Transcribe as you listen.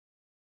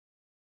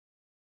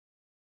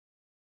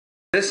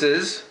This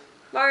is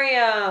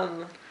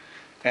Mariam,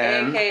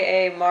 and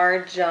aka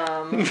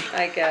Marjum,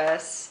 I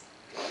guess.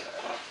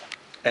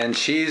 and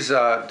she's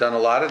done a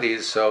lot of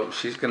these, so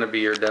she's going to be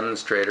your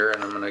demonstrator,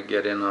 and I'm going to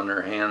get in on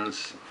her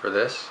hands for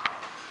this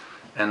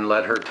and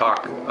let her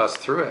talk us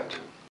through it.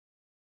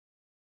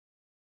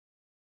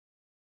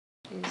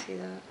 Can you see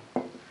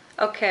that?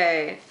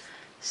 Okay,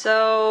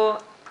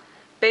 so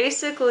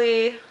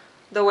basically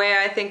the way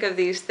I think of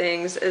these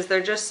things is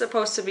they're just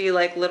supposed to be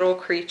like little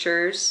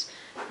creatures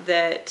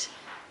that,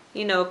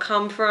 you know,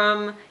 come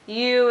from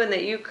you and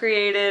that you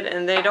created,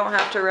 and they don't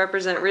have to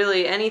represent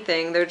really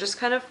anything. They're just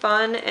kind of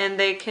fun, and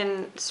they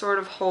can sort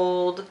of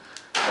hold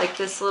like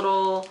this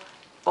little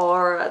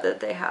aura that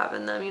they have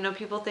in them. You know,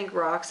 people think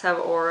rocks have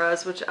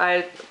auras, which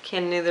I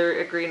can neither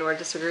agree nor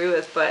disagree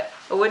with, but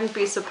I wouldn't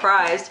be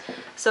surprised.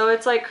 So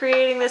it's like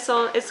creating this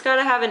own, it's got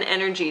to have an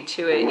energy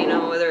to it, you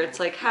know, whether it's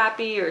like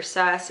happy or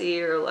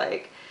sassy or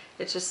like,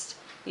 it's just,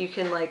 you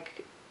can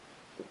like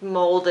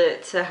mold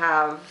it to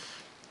have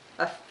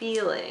a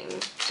feeling,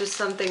 just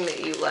something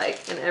that you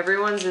like, and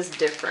everyone's is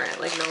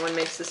different. Like no one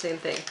makes the same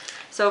thing.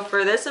 So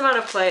for this amount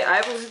of clay,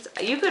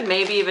 you could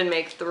maybe even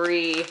make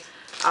 3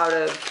 out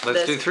of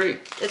Let's this. do 3.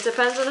 It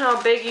depends on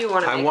how big you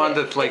want to make it. I want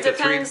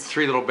the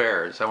three little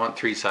bears. I want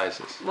 3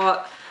 sizes.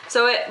 Well,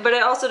 but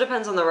it also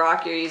depends on the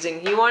rock you're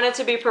using. You want it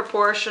to be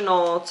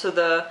proportional to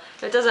the.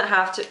 It doesn't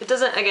have to. It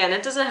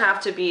doesn't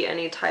have to be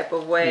any type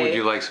of way. Would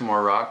you like some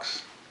more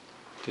rocks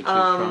to choose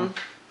from?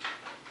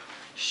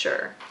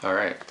 Sure. All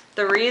right.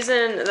 The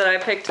reason that I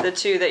picked the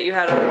 2 that you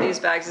had out of these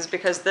bags is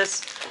because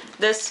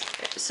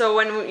so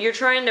when you're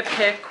trying to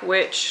pick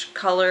which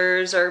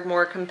colors are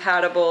more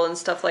compatible and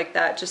stuff like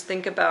that, just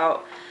think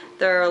about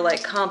there are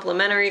like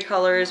complementary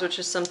colors, which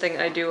is something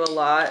I do a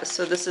lot.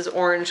 So this is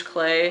orange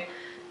clay,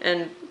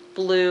 and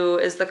blue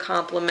is the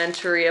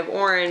complementary of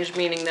orange,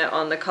 meaning that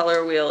on the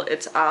color wheel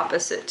it's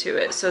opposite to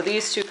it. So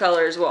these 2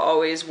 colors will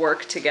always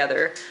work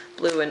together,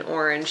 blue and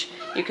orange.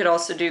 You could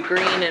also do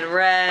green and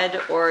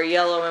red or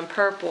yellow and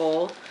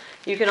purple.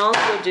 You can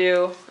also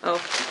do,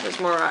 oh, there's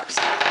more rocks.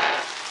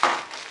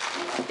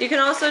 You can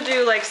also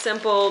do like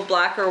simple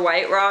black or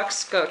white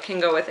rocks,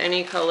 can go with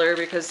any color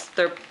because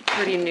they're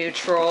pretty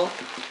neutral.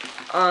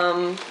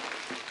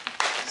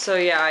 So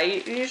yeah,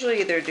 I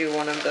usually either do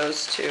one of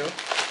those 2.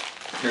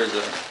 Here's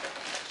a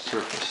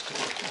surface to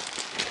look at.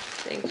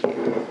 Thank you.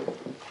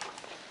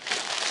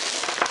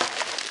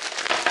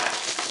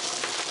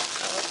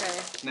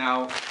 Okay.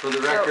 Now, for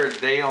the record,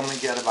 they only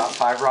get about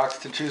 5 rocks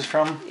to choose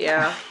from.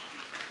 Yeah.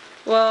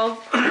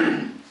 Well,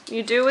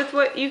 you do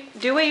what you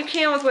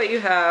can with what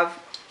you have.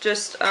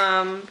 Just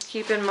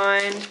keep in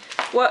mind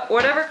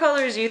whatever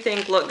colors you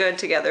think look good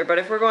together. But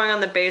if we're going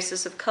on the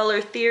basis of color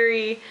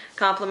theory,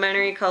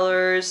 complementary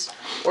colors,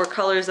 or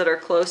colors that are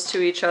close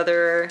to each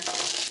other,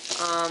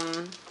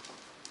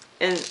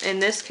 in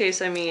this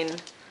case, I mean,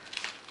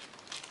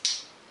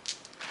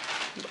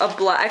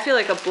 I feel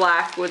like a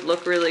black would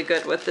look really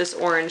good with this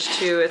orange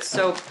too. It's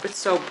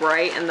so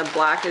bright, and the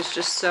black is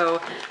just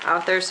so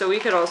out there. So we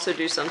could also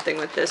do something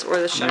with this, or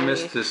the shiny. I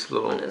missed this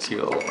little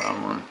teal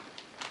brown one.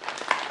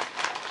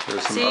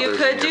 So you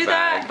could do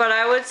that, but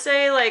I would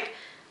say like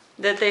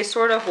that they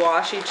sort of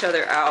wash each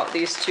other out,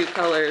 these 2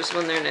 colors,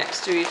 when they're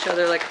next to each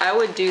other. Like I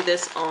would do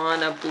this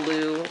on a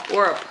blue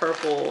or a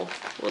purple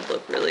would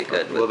look really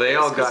good. Well, they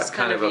all got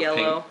kind of a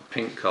yellow.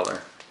 pink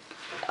color.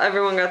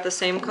 Everyone got the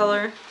same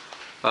color?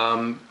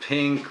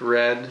 Pink,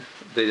 red,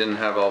 they didn't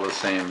have all the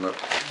same, but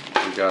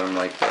we got them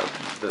like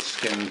the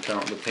skin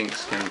tone, the pink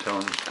skin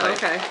tone type.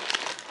 Okay.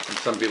 And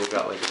some people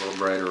got like a little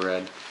brighter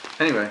red.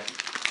 Anyway.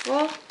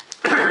 Well,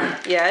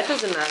 yeah, it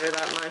doesn't matter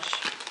that much.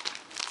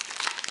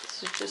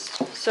 It's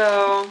just,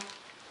 so,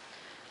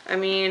 I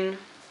mean,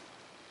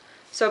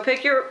 so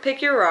pick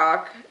your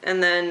rock,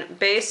 and then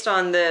based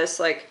on this,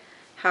 like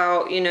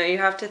how, you know, you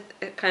have to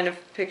kind of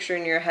picture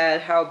in your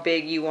head how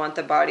big you want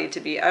the body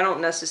to be. I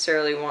don't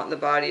necessarily want the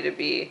body to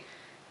be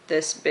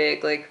this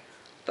big, like,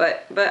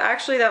 but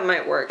actually that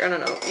might work. I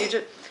don't know.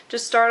 You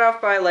just start off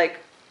by like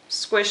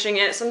squishing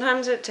it.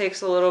 Sometimes it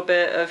takes a little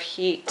bit of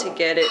heat to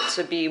get it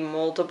to be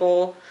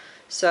moldable.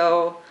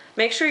 So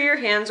make sure your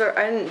hands are,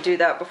 I didn't do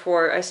that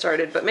before I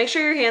started, but make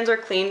sure your hands are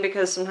clean,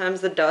 because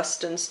sometimes the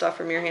dust and stuff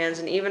from your hands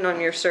and even on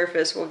your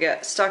surface will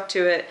get stuck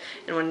to it.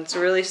 And when it's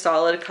a really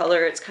solid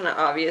color, it's kind of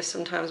obvious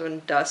sometimes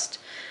when dust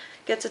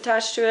gets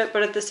attached to it.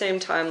 But at the same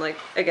time, like,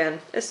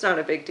 again, it's not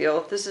a big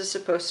deal. This is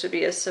supposed to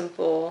be a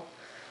simple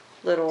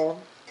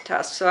little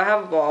task. So I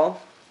have a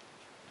ball.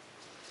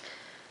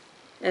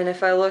 And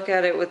if I look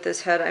at it with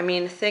this head, I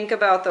mean, think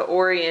about the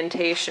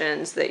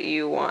orientations that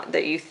you want,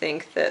 that you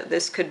think that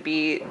this could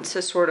be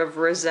to sort of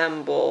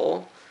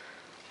resemble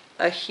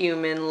a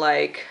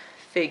human-like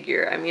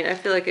figure. I mean, I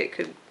feel like it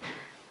could,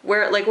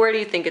 where do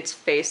you think its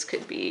face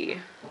could be?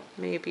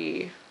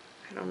 Maybe,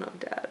 I don't know,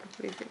 Dad, what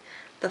do you think?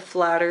 The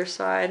flatter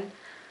side?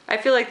 I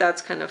feel like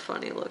that's kind of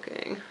funny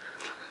looking.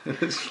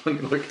 It's funny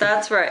looking.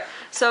 That's right.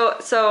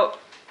 So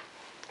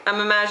I'm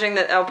imagining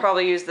that I'll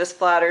probably use this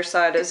flatter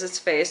side as its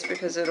face,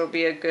 because it'll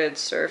be a good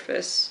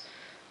surface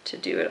to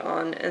do it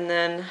on. And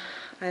then,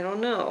 I don't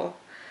know.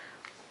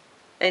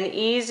 an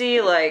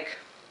easy, like,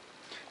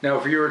 Now,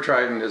 if you were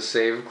trying to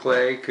save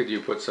clay, could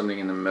you put something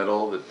in the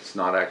middle that's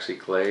not actually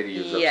clay to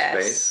use up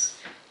space?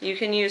 You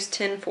can use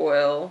tin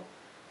foil.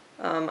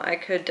 I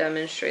could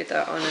demonstrate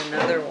that on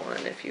another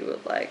one if you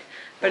would like.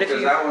 But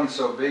Because that one's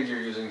so big,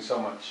 you're using so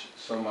much.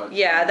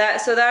 Yeah,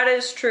 that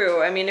is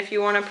true. I mean, if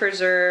you want to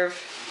preserve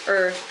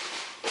or,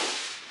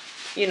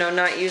 you know,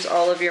 not use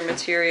all of your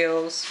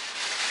materials,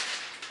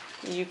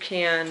 you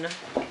can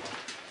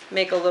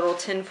make a little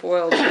tin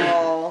foil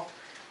ball,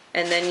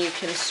 and then you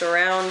can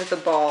surround the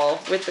ball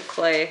with the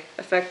clay,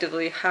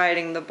 effectively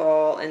hiding the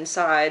ball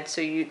inside,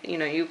 so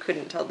you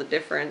couldn't tell the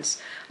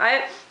difference.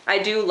 I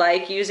do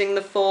like using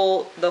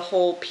the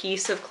whole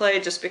piece of clay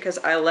just because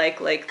I like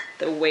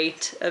the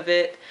weight of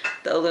it.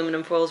 The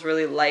aluminum foil is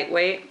really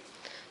lightweight,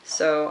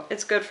 so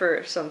it's good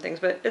for some things,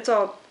 but it's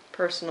all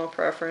personal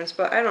preference.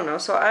 But I don't know.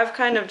 So I've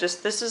kind of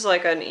just, this is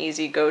like an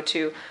easy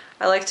go-to.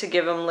 I like to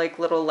give them like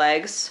little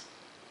legs.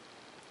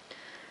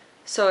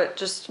 So it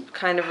just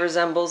kind of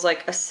resembles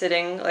like a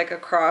sitting, like a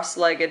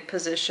cross-legged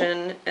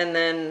position. And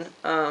then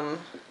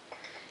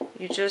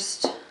you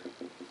just,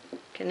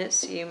 can it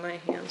see my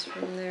hands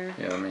from there?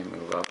 Yeah, let me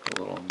move up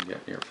a little and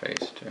get your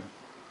face too.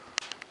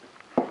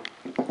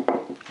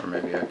 Or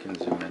maybe I can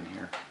zoom in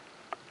here.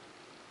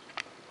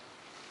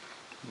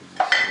 Move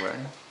this away.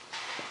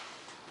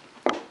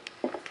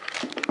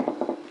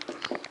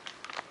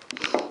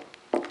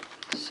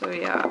 So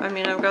yeah, I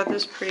mean, I've got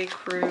this pretty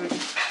crude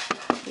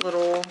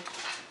little,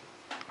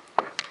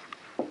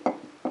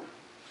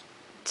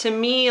 to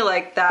me,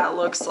 like that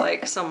looks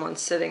like someone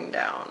sitting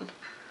down.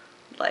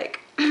 Like,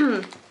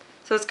 so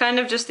it's kind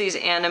of just these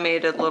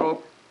animated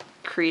little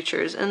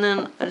creatures. And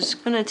then I'm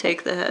just gonna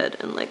take the head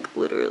and like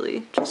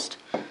literally just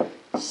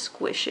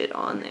squish it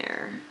on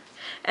there.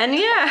 And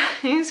yeah,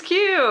 he's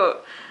cute.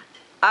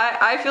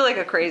 I feel like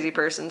a crazy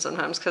person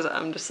sometimes because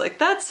I'm just like,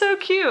 that's so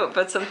cute.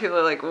 But some people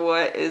are like,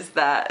 what is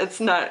that? It's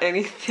not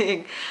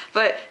anything.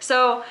 But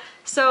so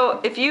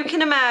if you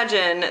can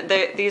imagine,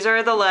 these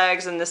are the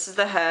legs and this is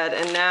the head.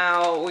 And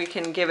now we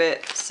can give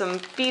it some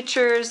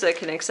features that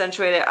can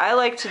accentuate it. I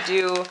like to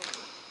do,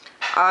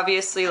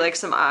 obviously, like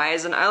some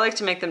eyes. And I like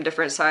to make them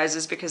different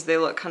sizes because they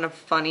look kind of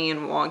funny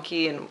and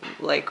wonky and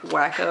like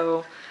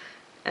wacko.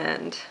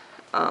 And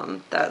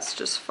that's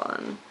just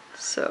fun.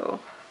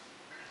 So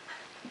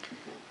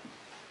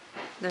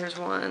there's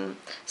one.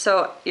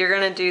 So you're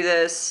gonna do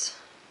this.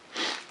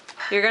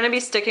 You're gonna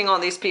be sticking all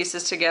these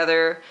pieces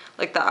together,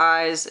 like the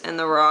eyes and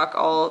the rock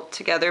all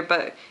together,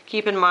 but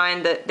keep in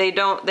mind that they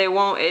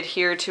won't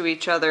adhere to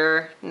each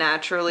other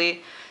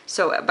naturally.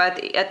 So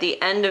at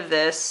the end of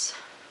this,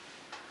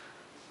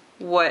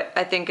 what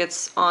I think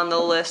it's on the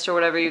list or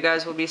whatever you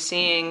guys will be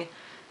seeing,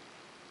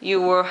 you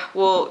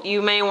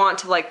may want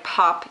to like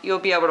you'll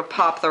be able to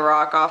pop the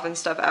rock off and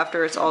stuff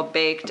after it's all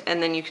baked,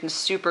 and then you can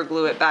super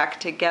glue it back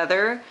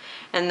together.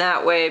 And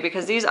that way,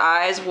 because these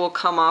eyes will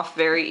come off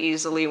very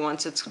easily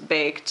once it's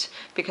baked,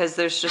 because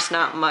there's just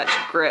not much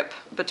grip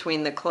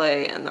between the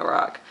clay and the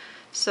rock.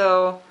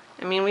 So,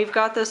 I mean, we've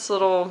got this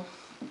little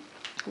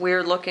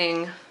weird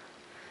looking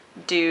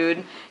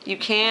dude. You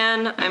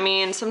can, I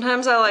mean,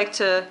 sometimes I like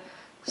to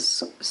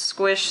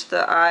squish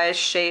the eye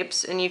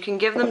shapes, and you can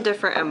give them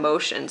different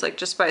emotions. Like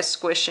just by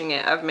squishing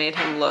it, I've made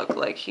him look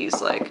like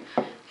he's like,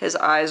 his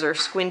eyes are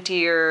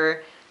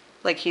squintier,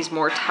 like he's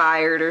more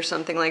tired or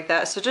something like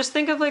that. So just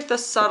think of like the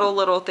subtle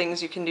little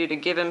things you can do to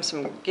give them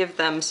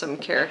some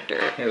character.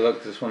 Hey,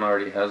 look, this one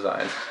already has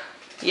eyes.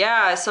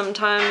 Yeah,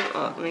 sometimes,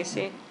 oh, let me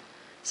see.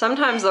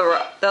 Sometimes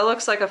that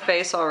looks like a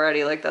face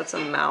already, like that's a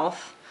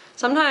mouth.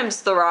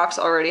 Sometimes the rocks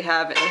already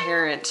have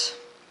inherent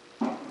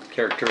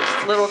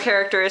little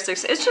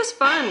characteristics. It's just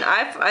fun.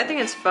 I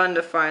think it's fun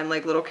to find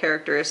like little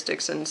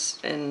characteristics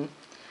in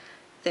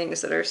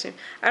things that are seen.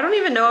 I don't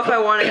even know if I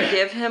want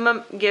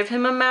to give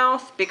him a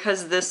mouth,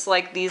 because this,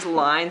 like, these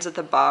lines at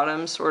the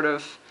bottom sort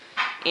of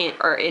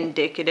are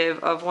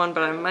indicative of one,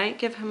 but I might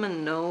give him a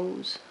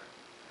nose.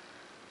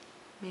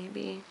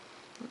 Maybe.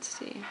 Let's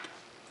see.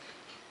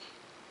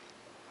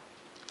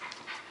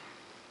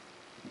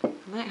 I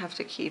might have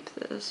to keep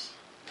this.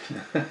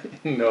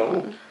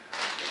 No.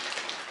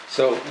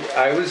 So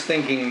I was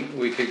thinking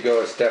we could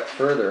go a step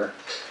further.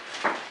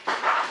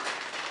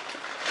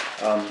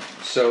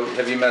 So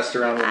have you messed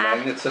around with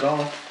magnets at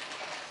all?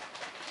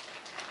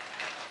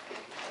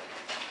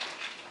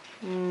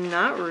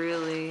 Not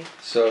really.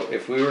 So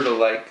if we were to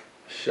like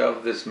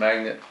shove this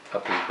magnet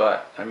up his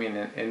butt, I mean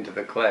into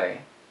the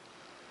clay.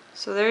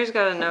 So there he's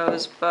got a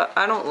nose, but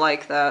I don't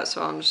like that,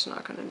 so I'm just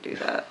not going to do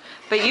that.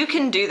 But you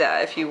can do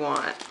that if you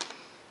want.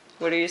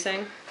 What are you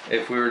saying?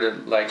 If we were to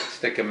like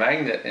stick a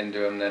magnet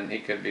into him, then he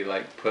could be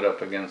like put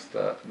up against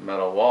the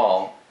metal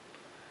wall.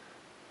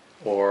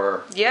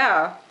 Or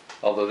yeah.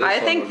 Although this I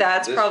think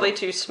that's probably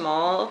too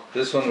small.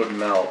 This one would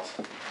melt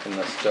in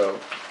the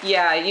stove.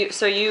 Yeah,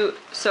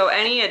 so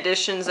any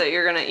additions that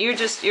you're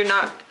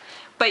not,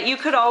 but you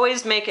could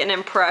always make an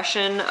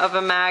impression of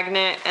a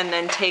magnet and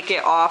then take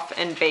it off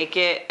and bake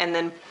it and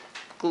then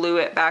glue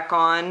it back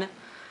on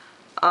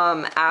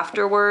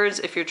afterwards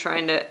if you're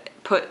trying to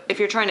if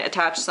you're trying to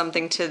attach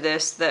something to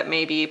this that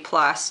may be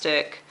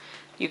plastic,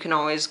 you can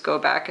always go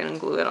back and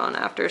glue it on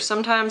after.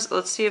 Sometimes,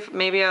 let's see if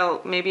maybe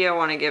I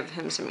want to give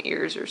him some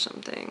ears or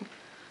something.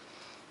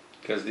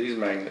 Because these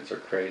magnets are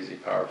crazy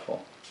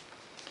powerful.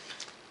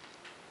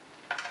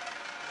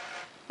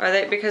 Are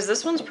they? Because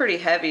this one's pretty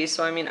heavy,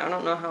 so I mean, I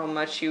don't know how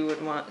much you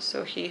would want.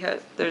 So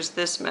there's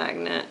this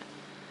magnet.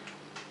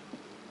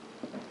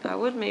 I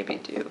would maybe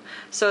do.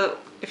 So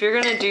if you're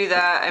gonna do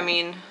that, I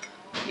mean,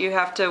 you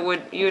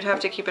would have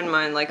to keep in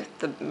mind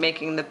like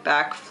making the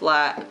back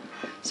flat.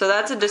 So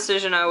that's a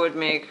decision I would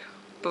make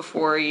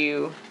before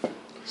you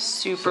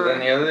super. So then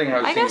the other thing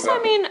I guess I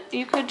mean,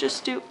 you could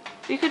just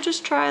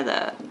try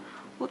that.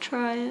 We'll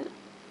try it.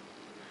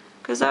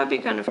 Cause that would be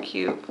kind of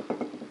cute.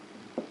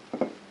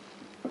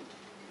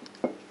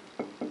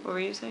 What were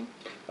you saying?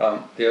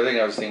 The other thing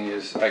I was thinking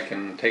is I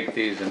can take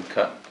these and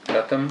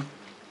cut them.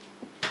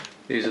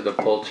 These are the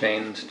pull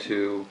chains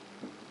to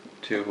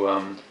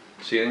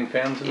ceiling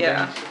fans and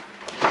things,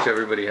 which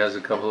everybody has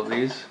a couple of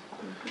these.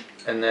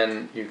 Mm-hmm. And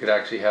then you could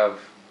actually have,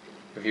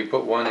 if you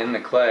put one in the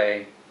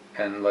clay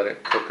and let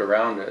it cook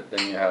around it,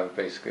 then you have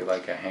basically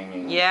like a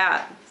hanging.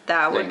 Yeah,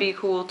 that would be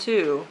cool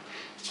too.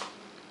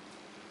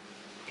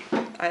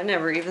 I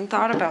never even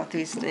thought about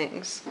these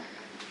things.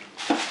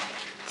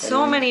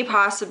 So many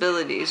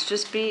possibilities.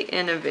 Just be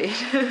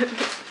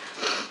innovative.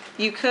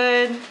 You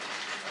could,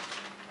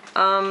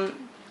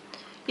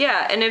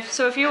 yeah. And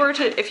if you were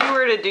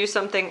to do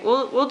something,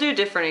 we'll do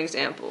different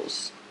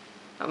examples.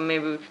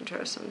 Maybe we can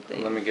try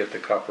something. Let me get the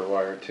copper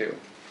wire too.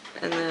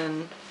 And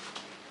then.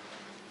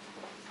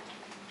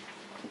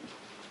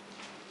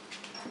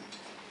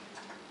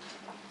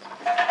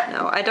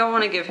 No, I don't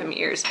want to give him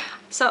ears.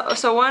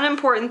 So one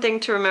important thing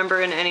to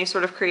remember in any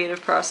sort of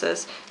creative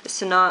process is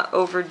to not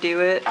overdo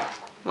it.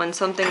 When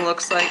something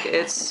looks like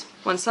it's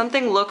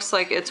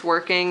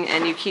working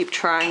and you keep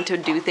trying to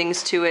do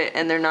things to it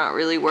and they're not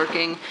really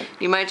working,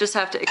 you might just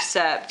have to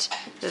accept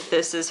that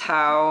this is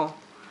how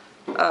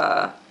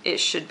it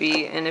should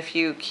be. And if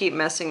you keep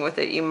messing with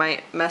it, you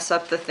might mess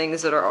up the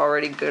things that are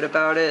already good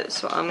about it.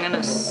 So I'm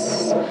gonna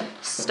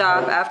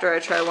stop after I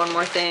try one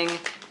more thing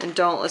and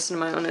don't listen to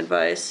my own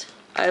advice.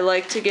 I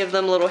like to give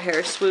them little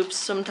hair swoops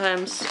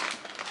sometimes.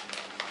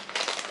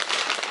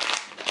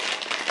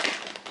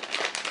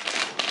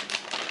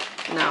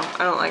 No,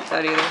 I don't like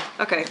that either.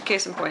 Okay,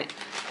 case in point.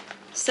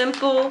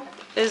 Simple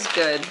is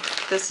good.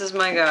 This is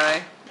my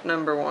guy,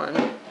 number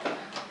one.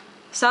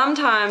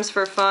 Sometimes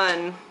for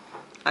fun,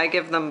 I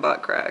give them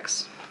butt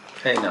cracks.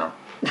 Hey, no.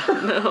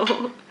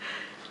 No.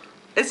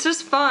 It's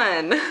just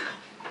fun.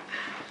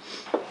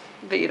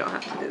 But you don't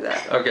have to do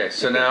that. Okay,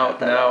 so now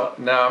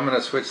I'm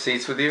gonna switch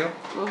seats with you.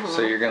 Mm-hmm.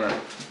 So you're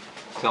gonna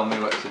tell me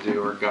what to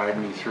do or guide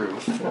me through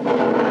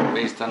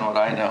based on what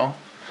I know.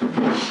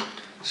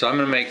 So I'm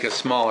gonna make a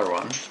smaller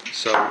one.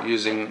 So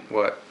using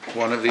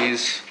one of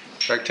these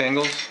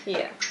rectangles?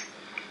 Yeah.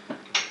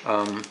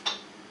 And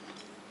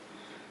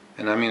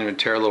I'm gonna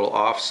tear a little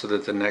off so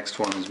that the next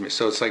one is me.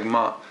 So it's like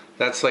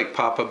that's like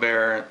Papa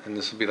Bear, and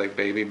this will be like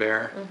Baby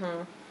Bear.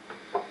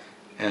 Mm-hmm.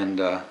 And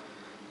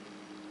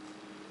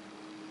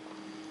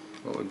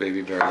what would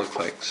Baby Bear look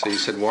like? So you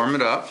said warm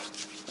it up.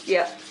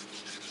 Yeah.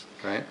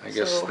 Right. I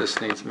guess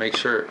this needs. Make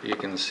sure you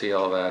can see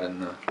all that in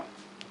the.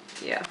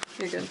 Yeah,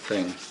 you're good.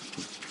 Thing.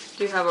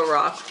 Do you have a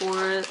rock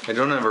for it? I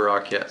don't have a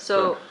rock yet.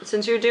 So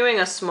since you're doing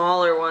a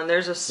smaller one,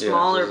 there's a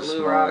smaller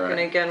blue rock, right. And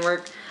again,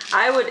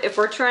 if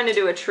we're trying to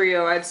do a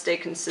trio, I'd stay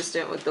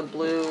consistent with the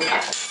blue,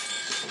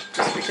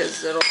 just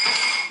because it'll.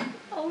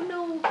 Oh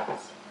no.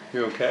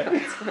 You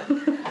okay?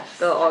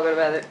 They'll all go to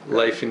bed.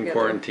 Life in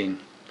quarantine.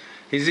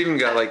 He's even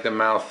got like the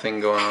mouth thing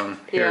going on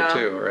here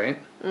too, right?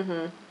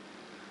 Mm-hmm.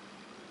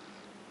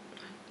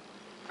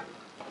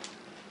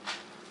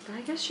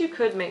 I guess you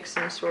could make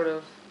some sort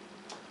of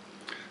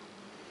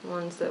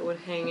ones that would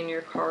hang in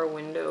your car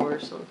window or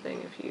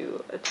something if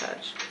you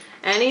attach.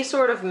 Any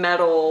sort of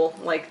metal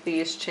like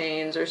these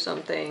chains or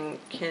something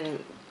can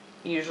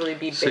usually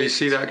be baked. So you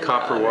see that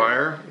copper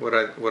wire?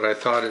 What I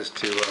thought is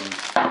to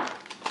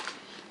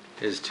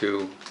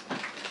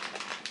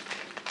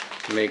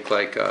make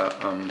like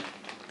a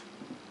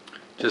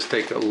just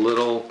take a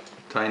little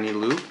tiny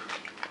loop.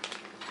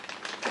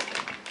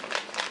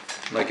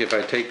 Like if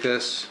I take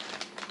this.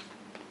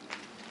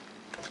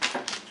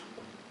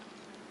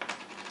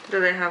 Do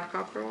they have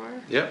copper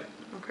wire? Yep.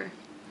 Okay.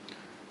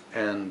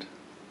 And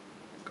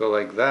go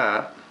like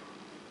that.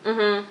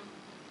 Mm-hmm.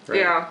 Right?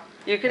 Yeah,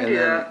 you can do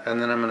that. And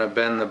then I'm going to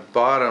bend the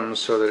bottom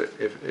so that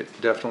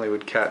it definitely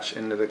would catch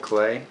into the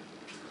clay.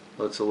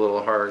 Well, it's a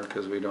little hard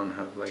because we don't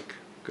have like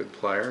good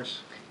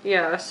pliers.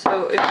 Yeah,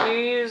 so if you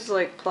use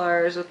like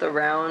pliers with a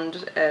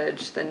round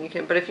edge, then you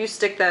can, but if you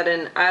stick that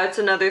in, that's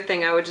another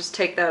thing, I would just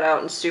take that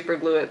out and super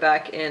glue it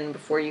back in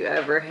before you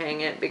ever hang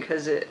it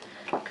because it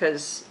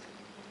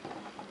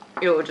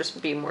will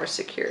just be more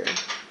secure.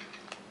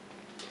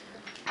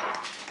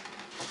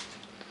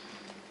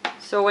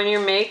 So when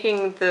you're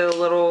making the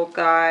little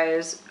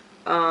guys,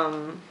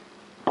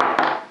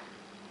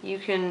 you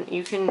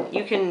you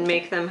can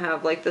make them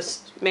have like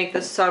this, make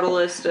the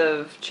subtlest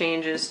of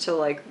changes to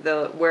like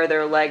the where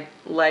their leg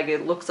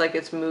it looks like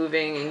it's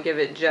moving, and give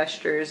it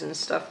gestures and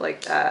stuff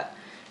like that.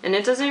 And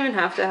it doesn't even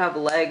have to have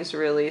legs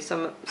really.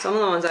 Some of the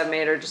ones I've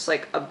made are just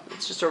like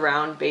it's just a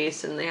round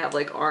base and they have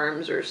like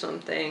arms or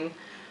something.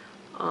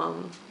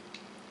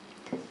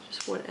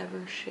 Just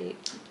whatever shape.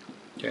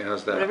 Yeah,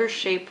 how's that? Whatever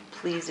shape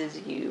pleases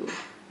you.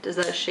 Does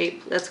that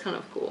shape? That's kind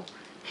of cool.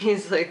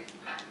 He's like.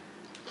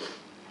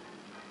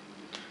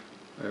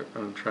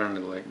 I'm trying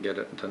to like get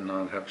it to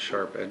not have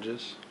sharp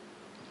edges,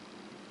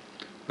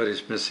 but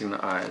he's missing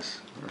the eyes.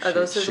 Are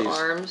those his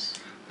arms?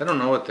 I don't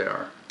know what they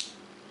are.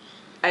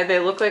 They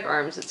look like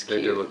arms. It's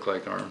cute. They do look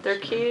like arms. They're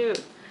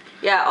cute.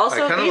 Yeah.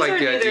 Also, I these like are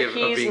the neither idea of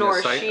he's being nor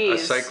a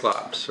she's.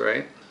 cyclops,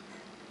 right?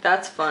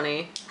 That's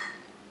funny.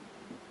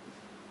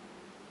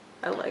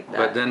 I like that.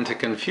 But then to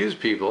confuse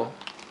people,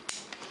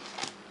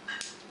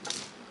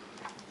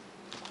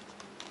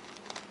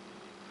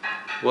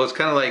 well, it's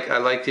kind of like I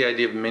like the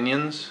idea of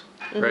minions,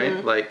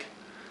 right? Like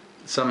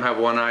some have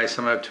one eye,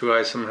 some have two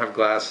eyes, some have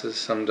glasses,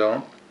 some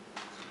don't.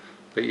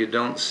 But you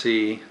don't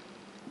see.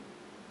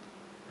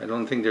 I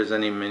don't think there's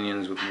any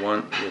minions with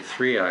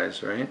three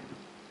eyes, right?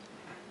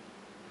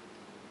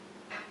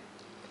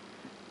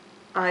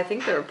 I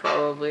think there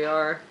probably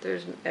are.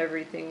 There's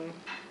everything.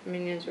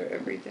 Minions are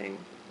everything.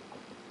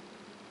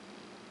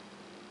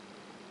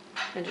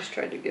 I just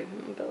tried to give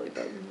him a belly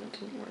button. That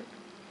didn't work.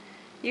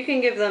 You can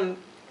give them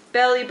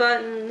belly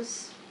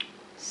buttons.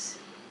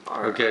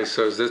 Okay,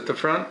 so is this the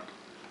front?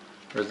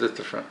 Or is this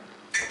the front?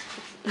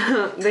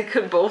 They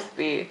could both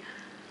be.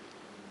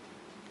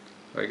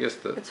 I guess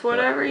it's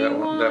whatever you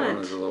want. That one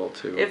is a little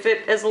too.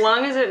 As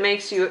long as it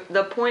makes you,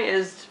 the point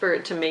is for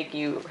it to make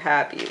you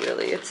happy,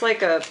 really. It's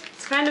like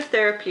it's kind of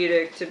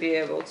therapeutic to be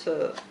able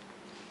to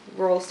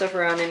roll stuff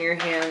around in your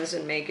hands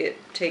and make it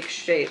take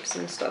shapes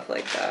and stuff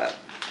like that.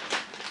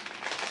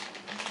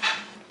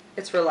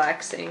 It's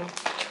relaxing.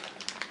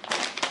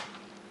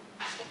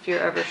 If you're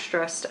ever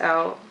stressed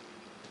out.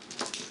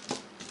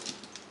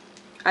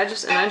 I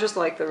just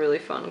like the really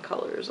fun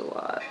colors a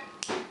lot.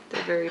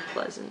 They're very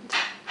pleasant.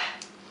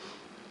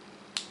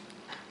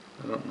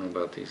 I don't know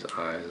about these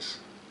eyes,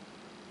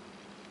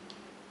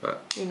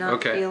 but you're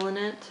not feeling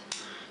it.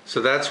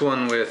 So that's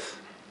one with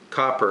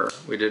copper.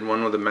 We did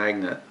one with a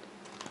magnet.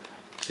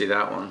 See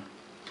that one?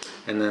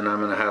 And then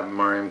I'm gonna have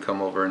Mariam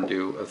come over and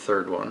do a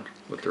third one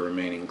with the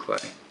remaining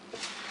clay,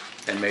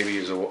 and maybe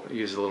use a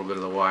little bit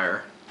of the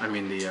wire. I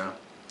mean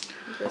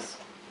this.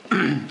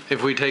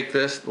 If we take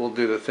this, we'll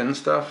do the thin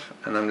stuff,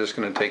 and I'm just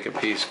gonna take a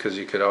piece because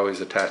you could always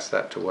attach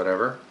that to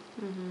whatever.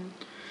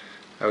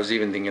 I was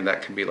even thinking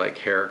that could be like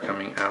hair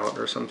coming out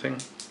or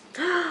something.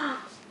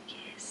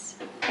 Yes.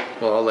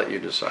 Well, I'll let you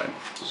decide.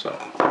 So.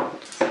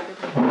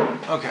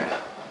 Okay.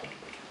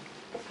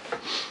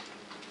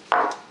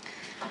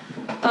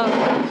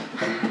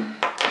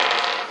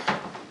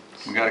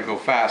 We gotta go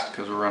fast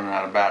because we're running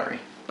out of battery.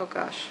 Oh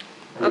gosh.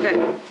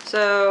 Okay,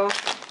 so.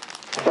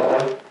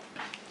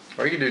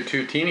 Or you could do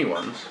two teeny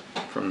ones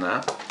from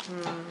that.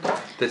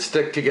 That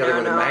stick together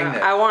with a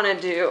magnet. I want to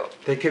do.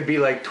 They could be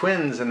like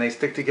twins and they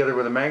stick together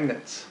with the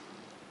magnets.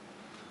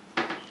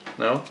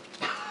 No?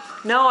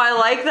 No, I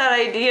like that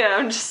idea.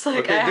 I'm just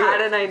like, okay, I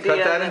had an idea.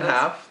 Cut that in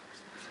half,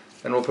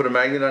 and we'll put a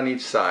magnet on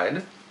each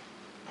side,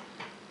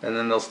 and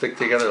then they'll stick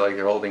together like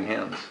they're holding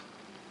hands.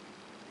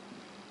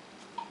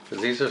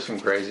 Because these are some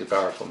crazy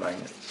powerful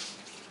magnets.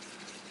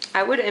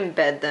 I would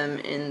embed them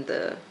in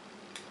the.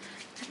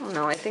 I don't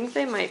know. I think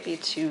they might be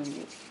too.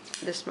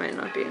 This might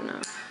not be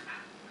enough.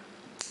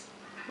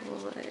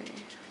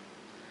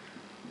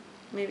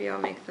 Maybe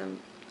I'll make them.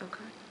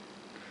 Okay.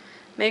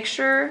 Make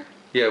sure.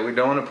 Yeah, we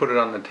don't want to put it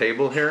on the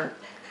table here,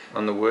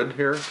 on the wood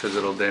here, because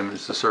it'll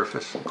damage the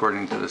surface.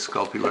 According to the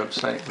Sculpey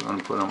website, we want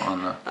to put them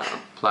on the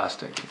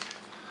plastic.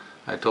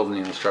 I told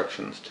them the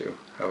instructions to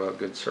have a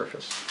good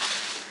surface.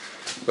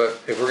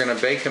 But if we're going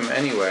to bake them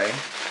anyway,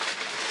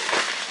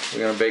 we're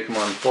going to bake them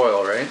on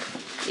foil, right?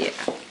 Yeah.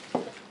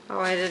 Oh,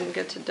 I didn't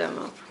get to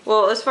demo.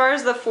 Well, as far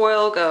as the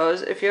foil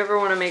goes, if you ever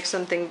want to make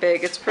something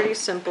big, it's pretty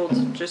simple.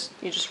 To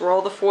you just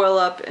roll the foil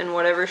up in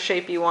whatever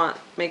shape you want,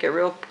 make it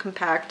real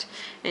compact,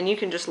 and you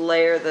can just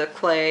layer the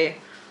clay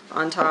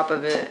on top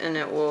of it, and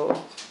it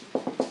will.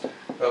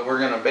 But we're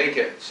gonna bake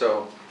it,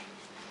 so.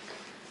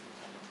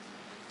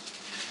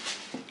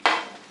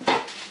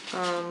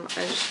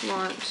 I just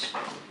want.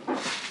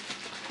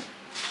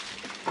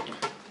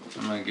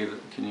 I'm gonna give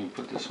it. Can you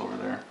put this over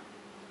there?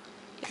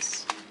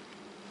 Yes.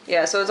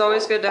 Yeah, so it's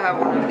always good to have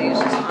one of these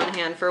just on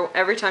hand for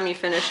every time you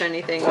finish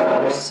anything. You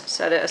just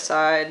set it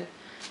aside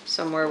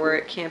somewhere where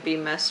it can't be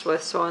messed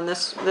with. So on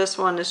this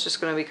one is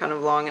just going to be kind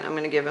of long, and I'm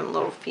going to give him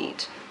little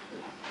feet.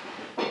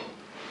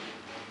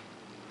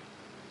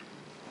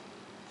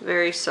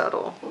 Very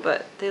subtle,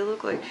 but they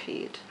look like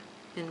feet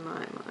in my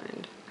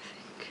mind, I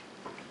think.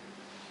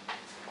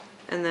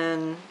 And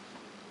then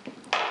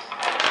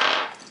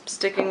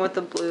sticking with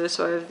the blue,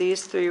 so I have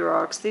these 3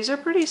 rocks. These are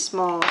pretty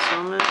small, so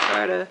I'm going to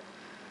try to.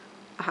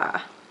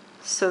 Aha.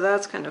 So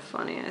that's kind of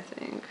funny, I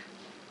think.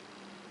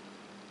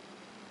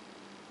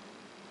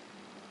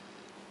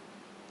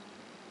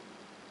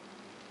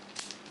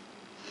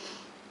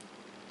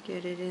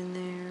 Get it in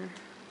there.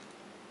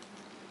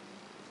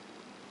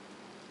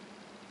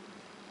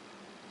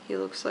 He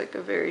looks like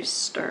a very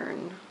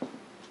stern.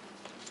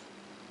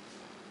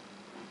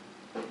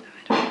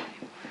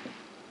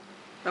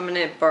 I'm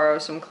gonna borrow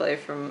some clay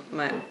from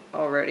my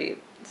already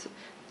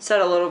set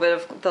a little bit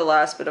of the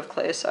last bit of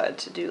clay aside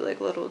to do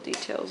like little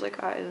details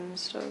like eyes and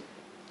stuff.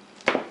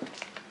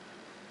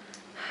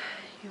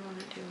 You want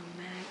to do a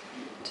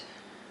magnet.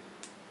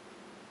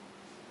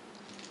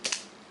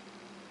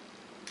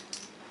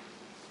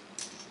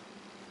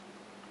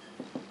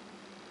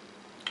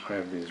 I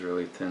have these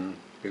really thin,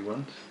 big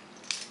ones.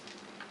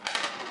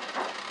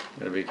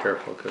 Gotta be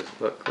careful because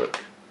look,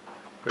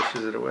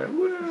 pushes it away.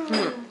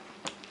 Whoa.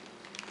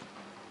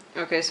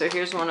 Okay, so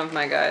here's one of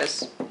my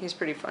guys. He's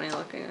pretty funny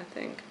looking, I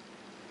think.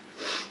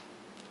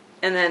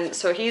 And then,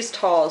 so he's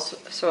tall,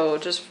 so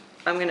just,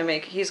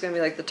 he's gonna be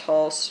like the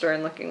tall,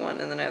 stern looking one,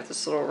 and then I have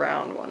this little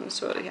round one,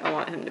 so I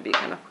want him to be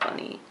kind of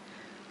funny.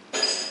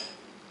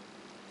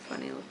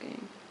 Funny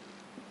looking.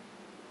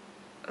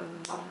 Oh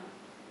no.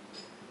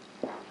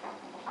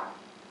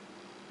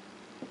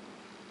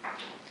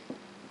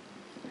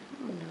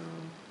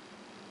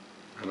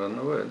 Not on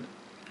the wood.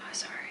 Oh,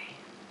 sorry.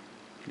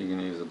 You can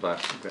use the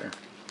plastic there.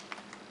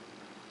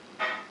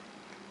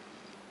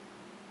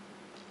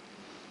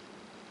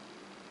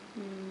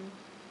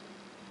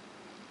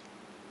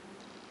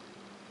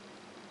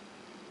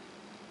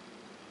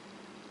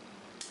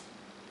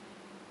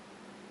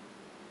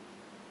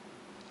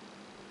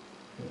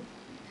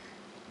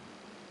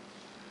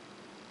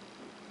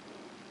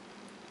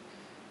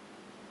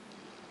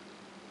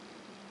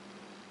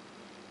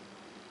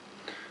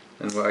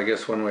 And I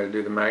guess one way to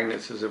do the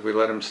magnets is if we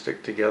let them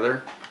stick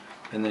together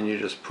and then you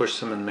just push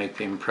them and make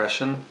the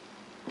impression,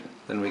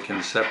 then we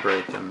can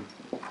separate them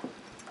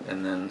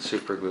and then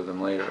super glue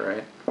them later,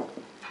 right?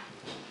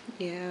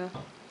 Yeah.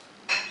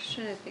 Just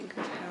trying to think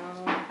of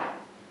how.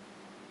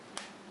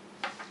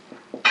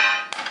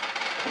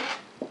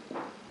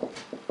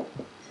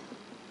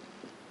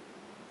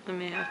 I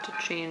may have to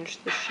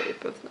change the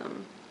shape of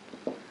them.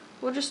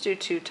 We'll just do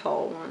 2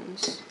 tall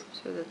ones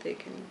so that they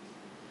can,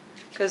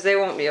 because they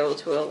won't be able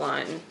to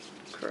align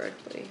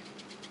correctly.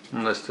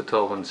 Unless the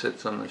tall one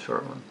sits on the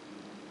short one.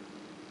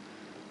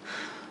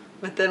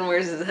 But then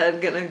where's his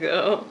head gonna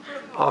go?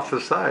 Off the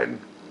side.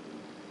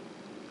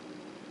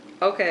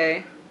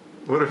 Okay.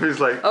 What if he's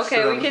like...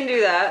 Okay, we can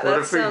do that. What That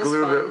if we sounds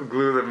fun.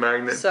 glue the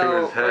magnet to his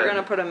So head? we're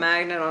gonna put a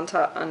magnet on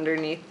top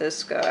underneath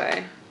this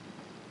guy.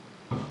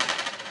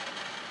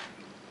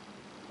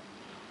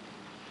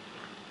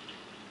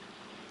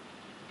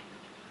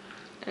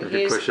 And If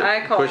you push it,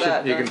 I call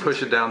that. you can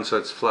push it down so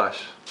it's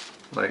flush.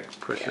 Like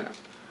push it.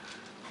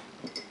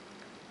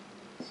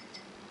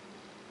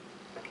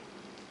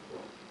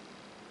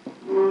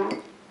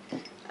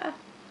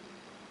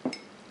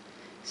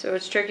 So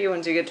it's tricky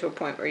once you get to a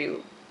point where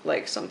you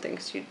like something,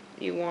 because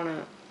you want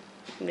to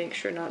make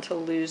sure not to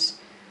lose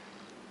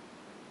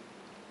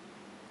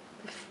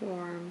the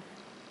form.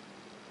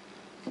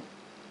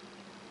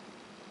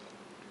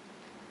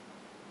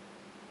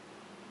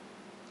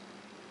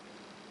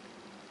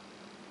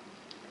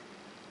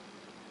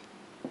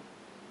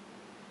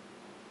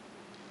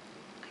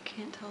 I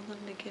can't tell them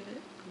to give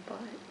it a butt.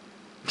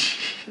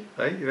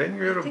 Hey, you think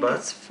give it a I think butt?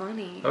 it's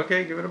funny.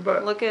 Okay, give it a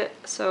butt. Look at,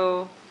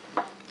 so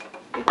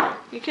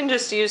you can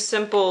just use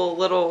simple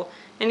little,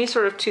 any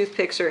sort of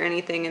toothpicks or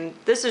anything, and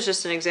this is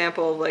just an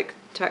example of like,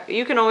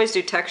 you can always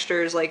do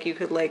textures, like you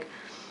could like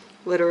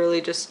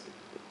literally just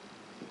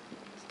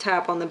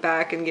tap on the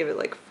back and give it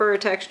like fur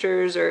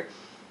textures, or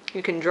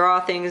you can draw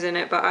things in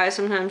it, but I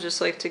sometimes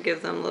just like to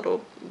give them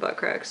little butt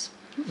cracks.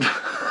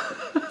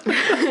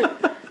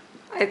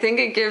 I think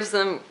it gives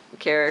them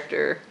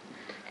character.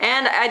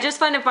 And I just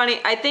find it funny.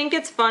 I think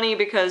it's funny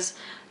because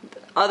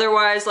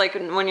otherwise, like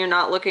when you're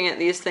not looking at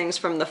these things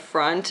from the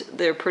front,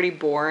 they're pretty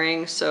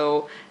boring.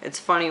 So it's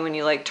funny when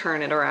you like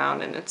turn it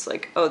around and it's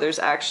like, oh, there's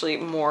actually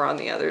more on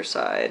the other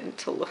side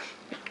to look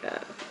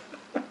at.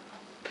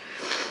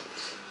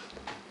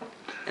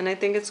 And I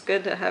think it's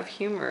good to have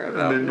humor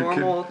about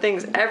normal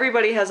things.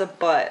 Everybody has a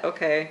butt,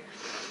 okay?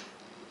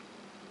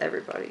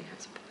 Everybody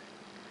has a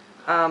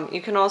butt.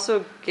 You can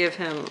also give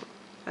him,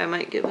 I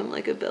might give him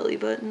like a belly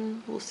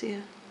button. We'll see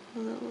how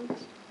that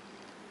looks.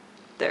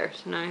 There,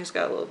 so now he's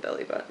got a little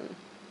belly button.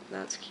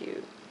 That's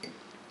cute. I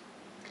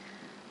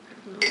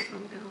don't know if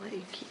I'm gonna let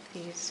you keep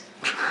these.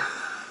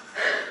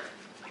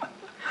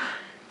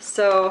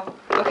 So,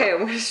 okay,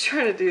 I'm just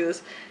trying to do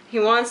this. He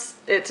wants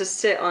it to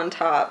sit on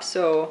top,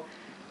 so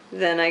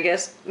then I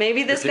guess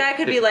maybe this guy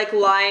could be like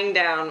lying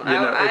down.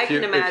 I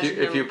can imagine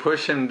if you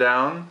push him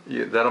down,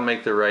 that'll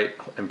make the right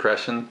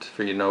impression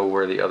for you know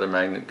where the other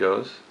magnet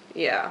goes.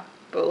 Yeah,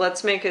 but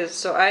let's make it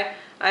so I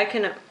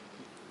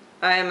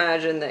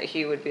imagine that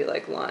he would be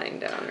like lying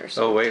down or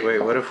something. Oh wait,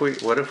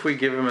 what if we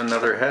give him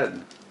another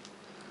head?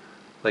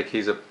 Like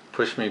he's a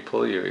push me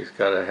pull you. He's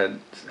got a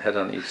head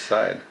on each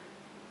side.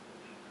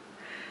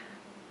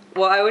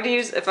 Well, I would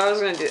use, if I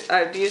was going to do,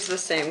 I'd use the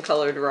same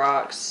colored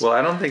rocks. Well,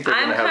 I don't think they're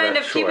going to have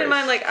that choice. Keep in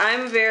mind, like,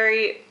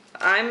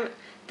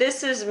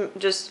 this is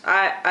just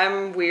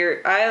I'm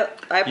weird. I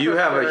You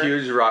have a prefer-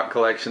 huge rock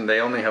collection.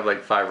 They only have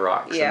like 5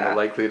 rocks, Yeah. and the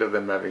likelihood of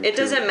them having It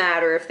 2. doesn't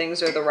matter if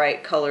things are the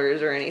right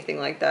colors or anything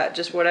like that.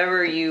 Just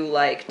whatever you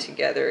like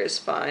together is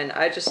fine.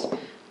 I just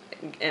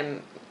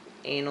am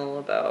anal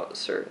about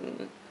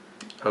certain.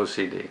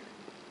 OCD.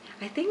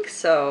 I think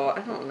so. I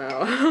don't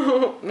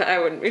know. I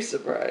wouldn't be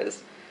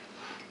surprised.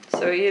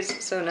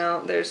 So now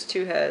there's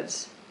 2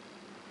 heads.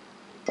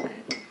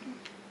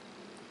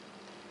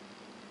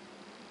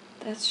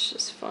 That's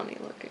just funny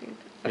looking.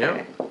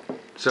 Okay. Yep.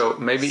 So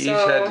maybe each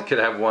So- head could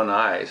have 1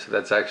 eye, so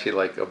that's actually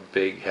like a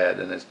big head,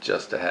 and it's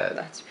just a head.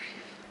 That's pretty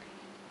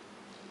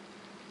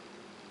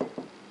funny.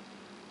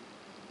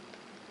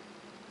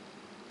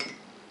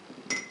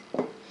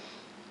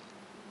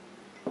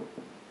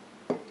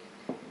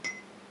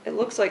 It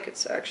looks like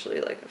it's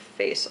actually like a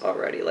face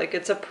already. Like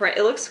it's it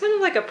looks kind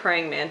of like a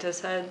praying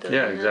mantis head. doesn't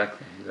Yeah, it?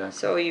 exactly.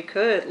 So you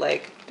could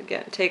like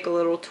again take a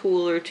little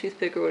tool or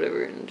toothpick or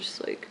whatever and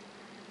just like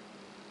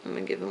I'm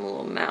gonna give him a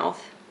little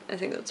mouth. I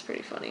think that's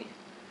pretty funny.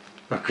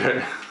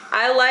 Okay.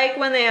 I like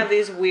when they have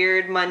these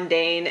weird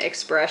mundane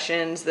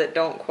expressions that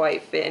don't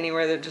quite fit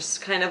anywhere. They're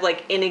just kind of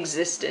like in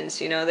existence,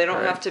 you know. They don't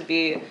Right. have to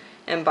be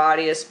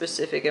embody a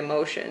specific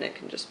emotion. It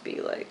can just be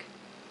like.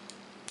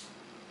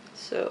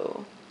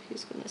 So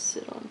he's gonna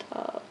sit on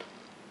top.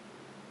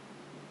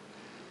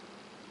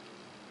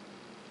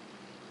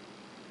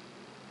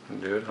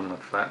 Do it on the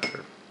flat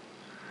surface.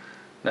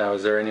 Now,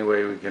 is there any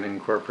way we can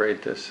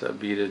incorporate this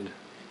beaded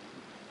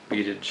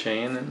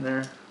chain in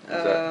there? Is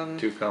that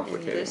too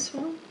complicated? In this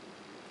one?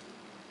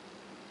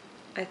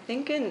 I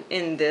think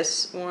in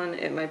this one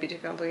it might be too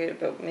complicated,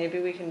 but maybe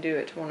we can do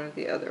it to one of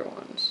the other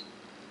ones.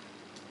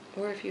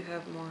 Or if you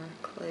have more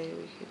clay,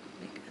 we could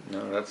make it.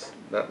 No,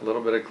 that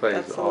little bit of clay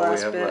That's is the all we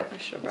last have bit. left. I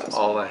should have That's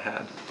brought all some. I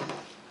had.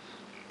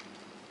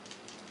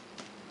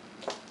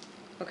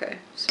 Okay,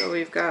 so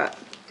we've got,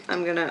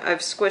 I've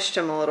squished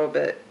them a little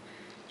bit.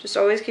 Just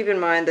always keep in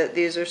mind that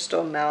these are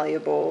still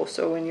malleable,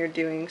 so when you're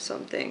doing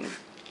something,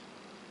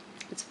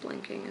 it's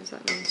blinking. Does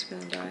that mean it's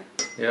gonna die?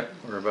 Yep,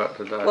 we're about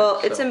to die.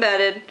 Well, it's so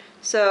embedded,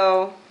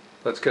 so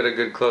let's get a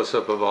good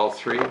close-up of all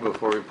 3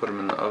 before we put them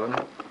in the oven.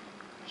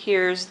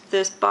 here's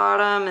this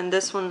bottom and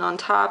this one on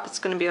top. It's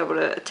gonna be able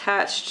to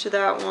attach to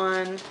that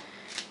one.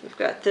 We've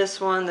got this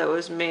one that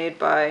was made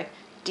by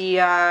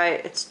DI.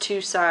 It's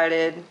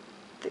 2-sided.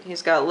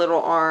 He's got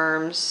little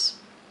arms.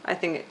 I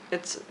think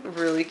it's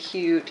really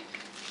cute.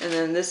 And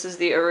then this is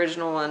the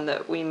original one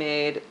that we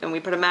made, and we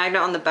put a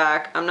magnet on the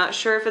back. I'm not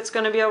sure if it's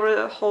going to be able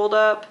to hold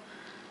up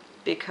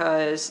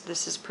because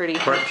this is pretty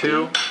Part hefty.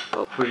 2,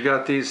 we've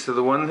got these. So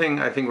the one thing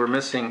I think we're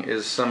missing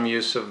is some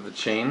use of the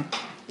chain.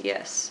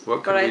 Yes.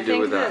 What could but we I do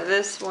think with that?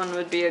 This one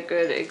would be a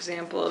good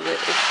example of it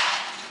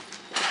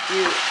if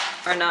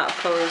you are not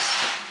opposed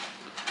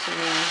to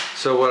me.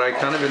 So what I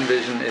kind of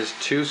envision is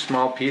 2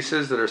 small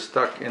pieces that are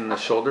stuck in the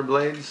shoulder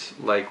blades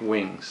like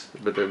wings,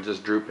 but they're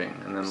just drooping,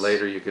 and then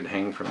later you could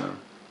hang from them.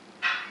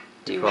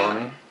 Do you follow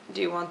want, me?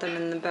 Do you want them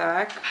in the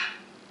back?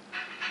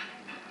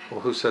 Well,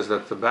 who says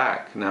that's the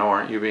back? Now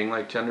aren't you being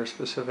like gender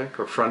specific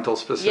or frontal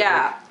specific?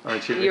 Yeah,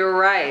 Aren't you? you're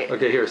right.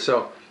 Okay, here,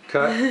 so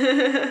cut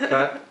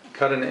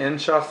 1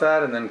 inch off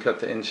that and then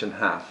cut the 1.5 inches.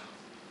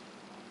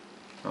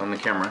 On the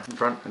camera, in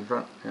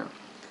front, yeah.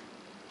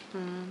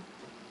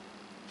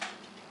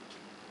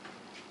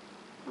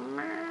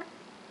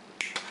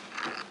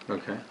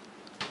 Okay.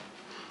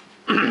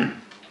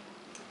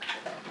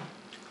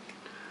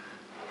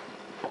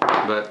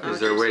 But is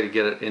there a way to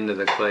get it into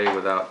the clay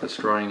without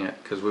destroying it?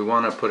 Because we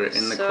want to put it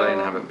in the clay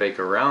and have it bake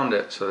around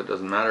it so it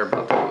doesn't matter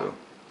about the glue.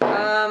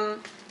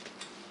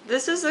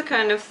 This is the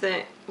kind of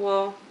thing,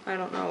 well, I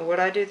don't know, would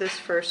I do this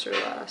first or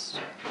last?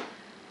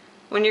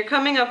 When you're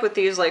coming up with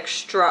these like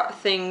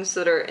things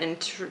that are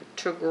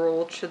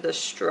integral to the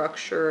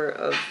structure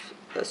of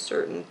a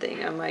certain thing,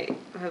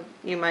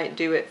 you might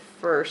do it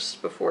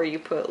first before you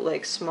put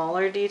like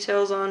smaller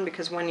details on,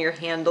 because when you're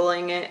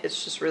handling it,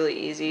 it's just really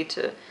easy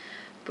to,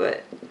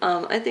 but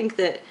I think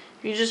that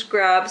if you just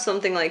grab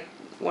something like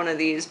one of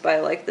these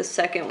by like the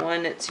second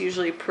one, it's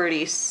usually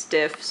pretty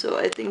stiff, so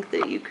I think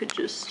that you could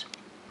just,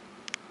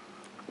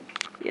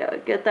 yeah,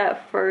 get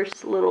that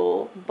first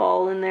little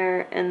ball in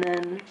there, and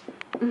then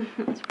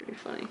that's pretty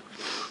funny.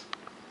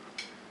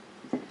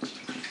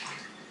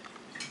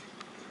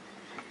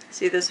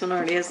 See, this one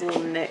already has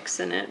little nicks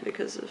in it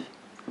because of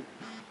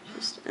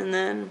and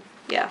then,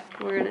 yeah,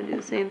 we're gonna do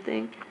the same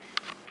thing.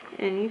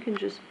 And you can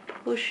just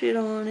push it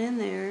on in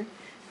there.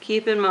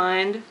 Keep in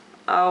mind,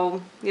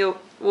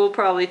 we'll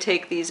probably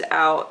take these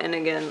out and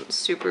again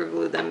super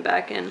glue them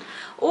back in.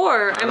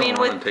 Or I mean,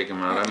 don't want to take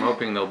them out. I'm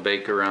hoping they'll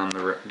bake around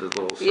the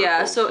little circles.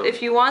 Yeah, so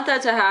if you want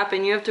that to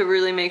happen, you have to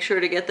really make sure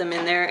to get them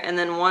in there. And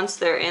then once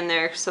they're in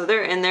there, so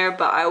they're in there,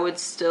 but I would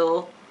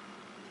still,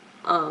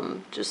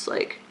 just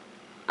like,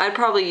 I'd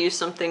probably use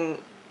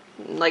something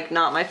like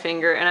not my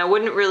finger, and I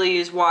wouldn't really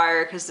use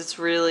wire because it's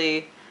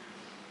really,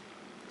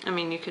 I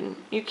mean, you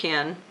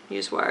can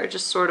use wire,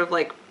 just sort of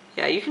like,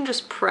 yeah, you can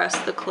just press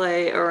the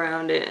clay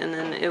around it and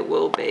then it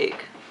will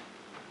bake.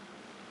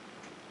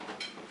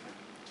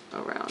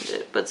 around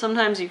it. But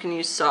sometimes you can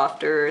use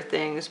softer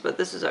things, but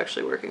this is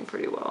actually working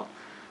pretty well.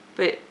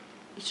 But it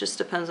just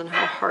depends on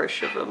how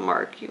harsh of a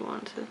mark you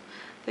want to.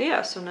 But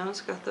yeah, so now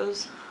it's got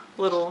those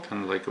little...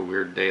 Kind of like a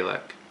weird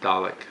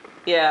Dalek.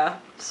 Yeah,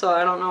 so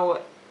I don't know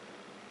what...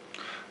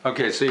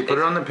 Okay, so you put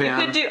it on the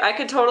pan. I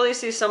could totally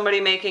see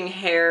somebody making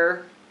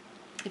hair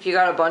if you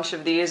got a bunch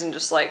of these and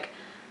just like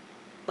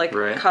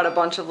right. cut a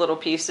bunch of little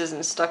pieces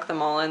and stuck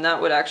them all in.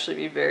 That would actually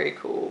be very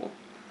cool.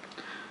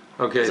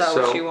 Okay, is that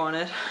what you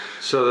wanted?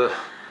 So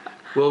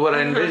what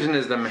I envision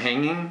is them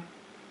hanging,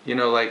 you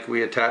know, like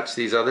we attach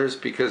these others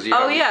because you.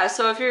 Oh yeah,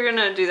 so if you're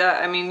gonna do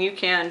that, I mean, you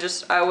can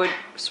I would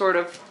sort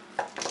of,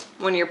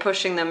 when you're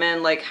pushing them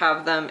in, like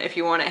have them, if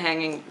you want it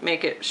hanging,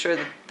 make it sure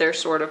that they're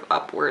sort of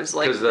upwards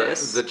like this.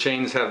 Because the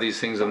chains have these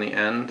things on the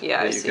end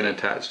that you can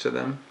attach to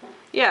them.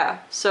 Yeah,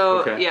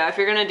 so yeah, if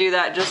you're gonna do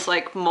that, just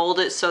like mold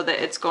it so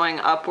that it's going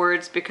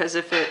upwards, because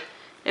if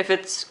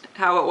it's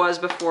how it was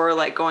before,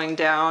 like going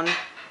down,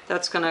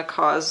 that's gonna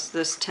cause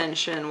this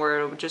tension where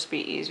it'll just be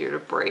easier to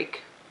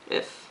break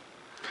if.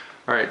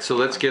 All right, so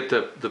let's get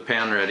the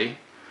pan ready.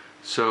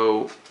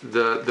 So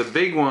the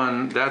big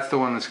one, that's the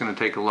one that's gonna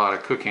take a lot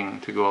of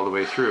cooking to go all the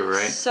way through,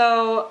 right?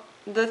 So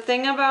the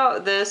thing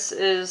about this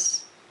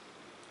is,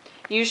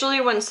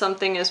 usually when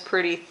something is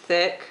pretty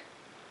thick,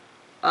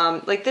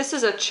 like this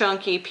is a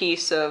chunky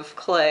piece of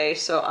clay,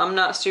 so I'm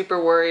not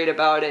super worried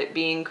about it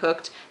being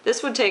cooked.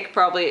 This would take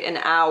probably an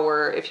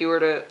hour if you were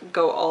to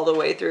go all the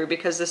way through,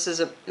 because this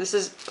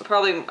is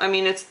probably, I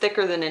mean, it's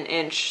thicker than an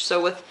inch.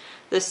 So with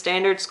the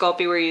standard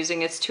Sculpey we're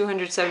using, it's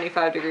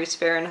 275 degrees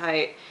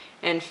Fahrenheit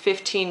and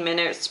 15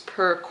 minutes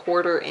per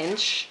quarter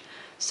inch.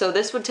 So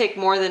this would take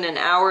more than an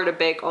hour to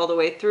bake all the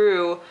way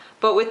through.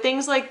 But with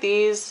things like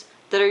these,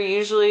 that are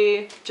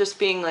usually just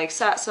being like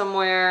sat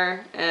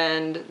somewhere,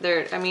 and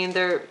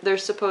they're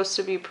supposed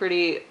to be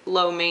pretty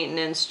low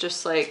maintenance,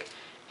 just like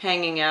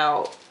hanging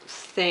out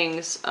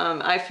things.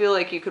 I feel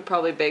like you could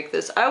probably bake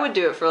this. I would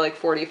do it for like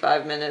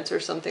 45 minutes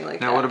or something like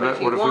that. Now what if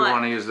we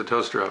want to use the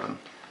toaster oven?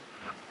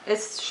 It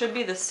should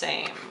be the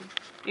same.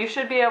 You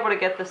should be able to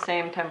get the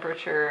same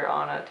temperature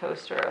on a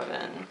toaster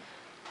oven.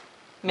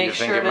 Make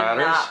sure to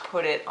not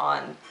put it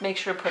on. Make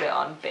sure to put it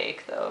on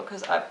bake though,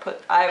 because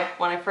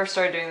when I first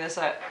started doing this,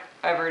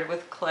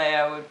 with clay,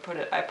 I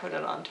put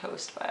it on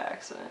toast by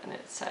accident, and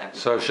it's.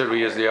 So should we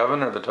use the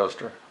oven or the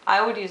toaster?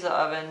 I would use the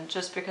oven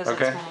just because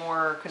it's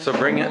more controlled. So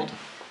bring it.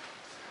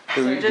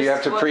 Do you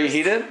have to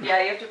preheat it?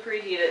 Yeah, you have to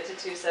preheat it to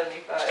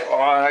 275. Oh,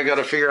 I got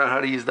to figure out how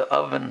to use the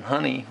oven,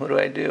 honey. What do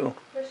I do?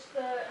 Push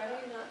the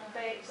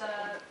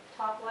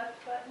top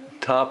left button.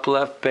 Top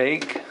left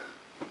bake.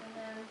 And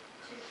then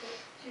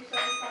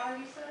 275,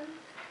 you said?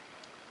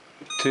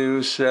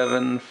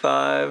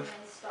 275. And then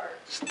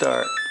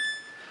Start.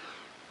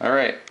 All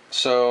right,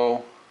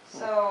 so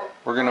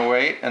we're gonna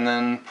wait and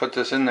then put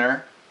this in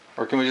there,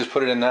 or can we just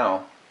put it in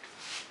now?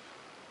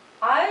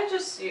 I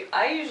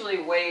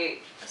usually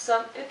wait.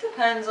 It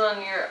depends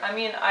on your. I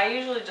mean, I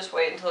usually just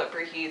wait until it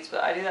preheats,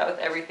 but I do that with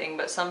everything.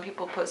 But some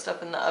people put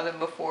stuff in the oven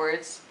before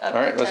it's up.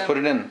 All right, let's put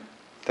it in.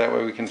 That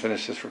way we can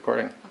finish this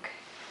recording.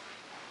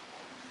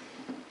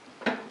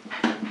 Okay.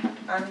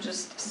 I'm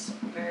just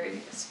very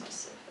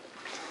specific.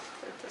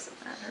 It doesn't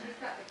matter.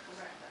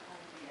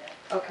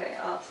 Okay,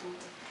 awesome.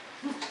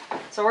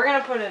 So we're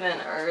gonna put it in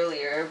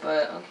earlier,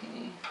 but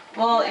okay.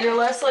 Well, you're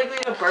less likely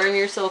to burn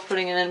yourself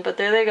putting it in, but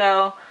there they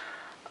go.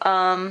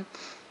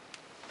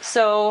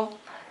 So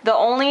the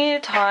only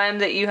time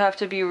that you have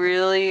to be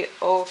really,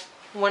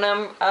 when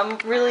I'm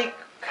really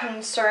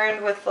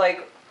concerned with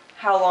like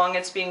how long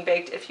it's being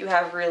baked if you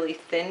have really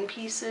thin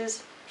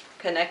pieces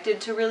connected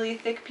to really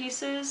thick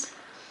pieces.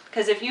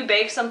 Because if you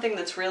bake something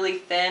that's really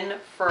thin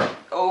for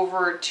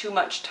over too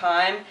much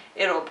time,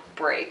 it'll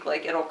break,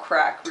 like it'll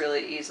crack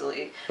really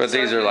easily. But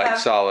these are like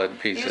solid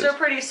pieces. These are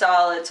pretty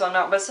solid, so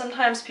not. But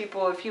sometimes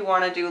people, if you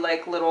want to do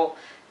like little,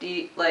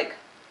 like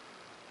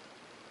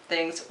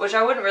things, which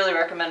I wouldn't really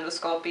recommend with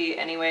Sculpey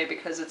anyway,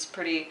 because it's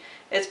pretty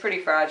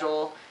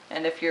fragile,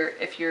 and if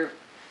you're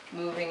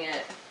moving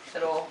it,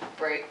 it'll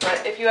break.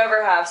 But if you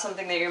ever have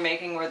something that you're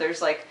making where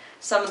there's like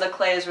some of the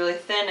clay is really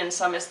thin and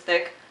some is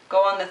thick,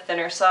 go on the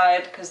thinner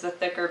side, because the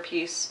thicker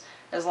piece,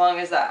 as long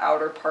as that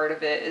outer part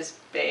of it is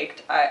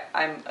baked,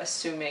 I'm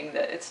assuming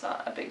that it's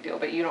not a big deal,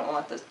 but you don't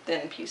want the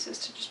thin pieces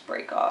to just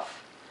break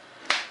off.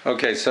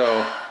 Okay,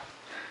 so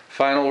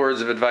final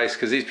words of advice,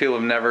 because these people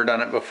have never done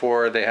it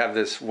before. They have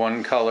this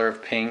one color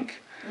of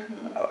pink.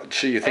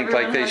 So you think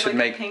Everyone like they has should like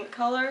make a pink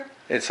color?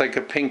 It's like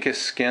a pinkish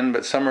skin,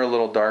 but some are a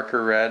little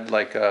darker red,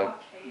 like a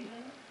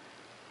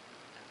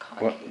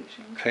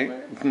Caucasian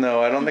color?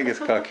 No, I don't think it's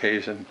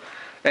Caucasian.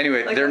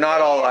 Anyway, Like they're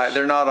not all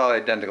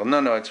identical.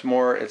 No, it's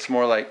more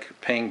like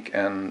pink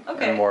and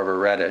more of a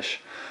reddish.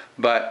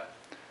 But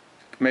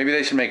maybe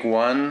they should make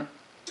one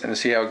and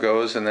see how it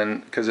goes, and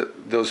then because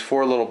those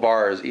 4 little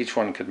bars, each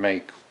one could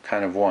make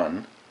kind of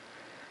one.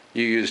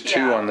 You used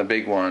 2 on the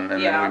big one,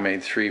 and then we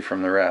made 3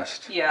 from the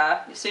rest.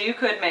 Yeah, so you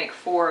could make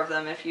 4 of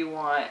them if you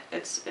want.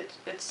 It's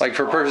like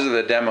for purposes of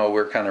the demo,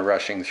 we're kind of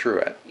rushing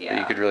through it. Yeah. But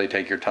you could really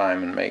take your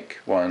time and make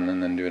one,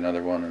 and then do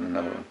another one and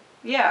another one.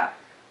 Yeah.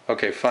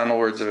 Okay, final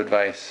words of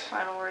advice.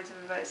 Final words of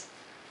advice.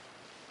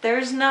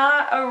 There's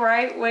not a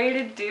right way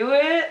to do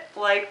it.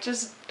 Like,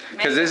 just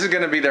because this is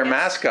going to be their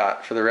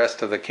mascot for the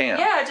rest of the camp.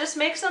 Yeah, just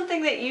make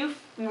something that you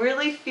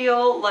really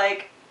feel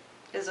like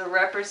is a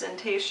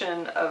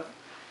representation of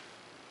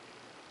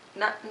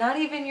not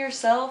even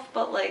yourself,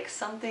 but like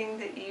something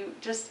that you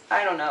just,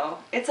 I don't know.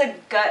 It's a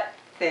gut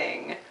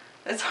thing.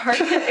 It's hard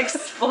to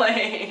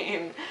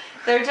explain.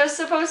 They're just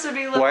supposed to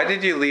be little... Why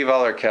did you leave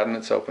all our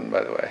cabinets open,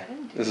 by the way?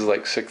 This is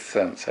like Sixth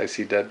Sense. I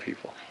see dead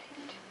people.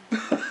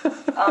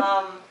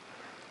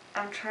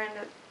 I'm trying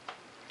to...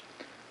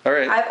 All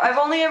right. I've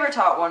only ever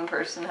taught one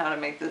person how to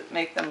make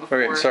them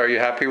before. Okay, so are you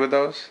happy with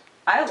those?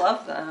 I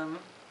love them.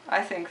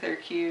 I think they're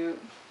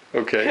cute.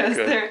 Okay, Because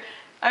good.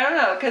 I don't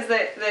know,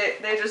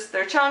 because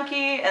they're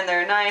chunky and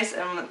they're nice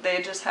and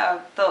they just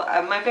have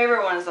my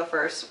favorite one is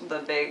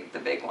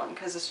the big one,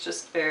 because it's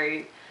just very,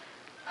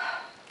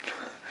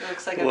 it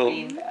looks like a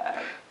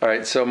beanbag. All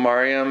right, so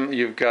Mariam,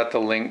 you've got the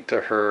link to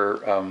her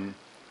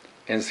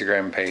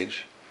Instagram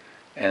page,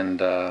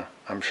 and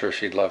I'm sure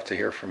she'd love to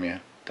hear from you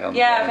down the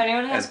line. Yeah, if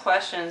anyone has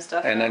questions,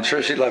 definitely. And I'm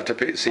sure she'd love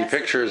to see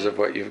pictures of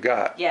what you've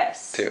got.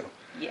 Yes. Too.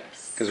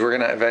 Yes. Because we're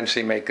going to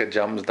eventually make a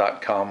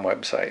Jums.com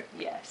website.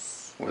 Yes.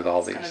 With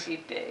all these. It's going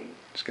to be big.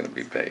 It's going to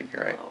be big,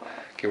 right? Oh, wow.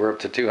 Okay, we're up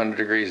to 200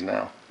 degrees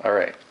now. All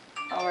right.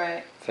 All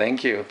right.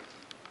 Thank you.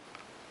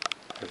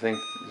 I think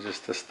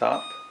just to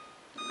stop.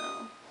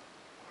 No.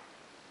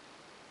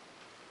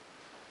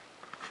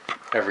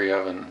 Every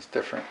oven is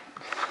different.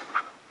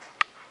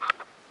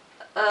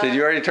 Did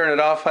you already turn it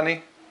off,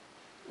 honey?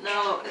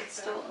 No,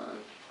 it's still on.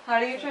 How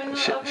do you turn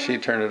the oven? She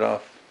turned it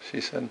off, she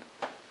said.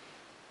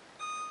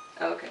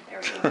 Okay,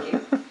 there we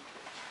go.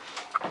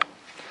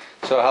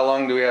 So how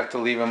long do we have to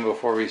leave them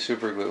before we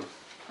super glue?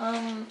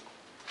 I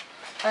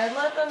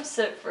let them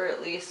sit for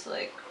at least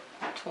like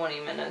 20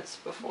 minutes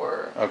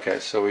before. Okay,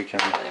 so we can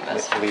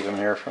leave them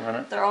here for a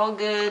minute. They're all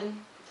good.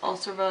 All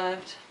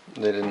survived.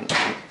 They didn't.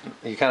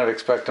 You kind of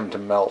expect them to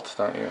melt,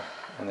 don't you?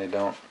 And they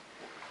don't.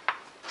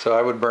 So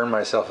I would burn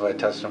myself if I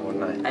touched them,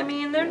 wouldn't I? I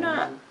mean, they're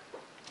not.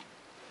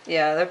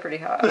 Yeah, they're pretty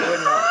hot. I would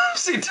not.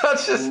 She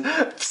touches.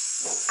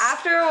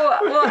 After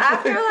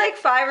like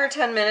 5 or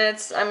 10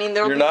 minutes, I mean,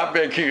 You're not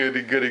making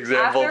a good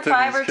example to these kids.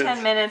 After 5 or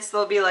 10 minutes,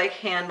 they'll be like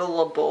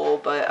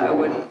handleable, but I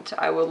wouldn't.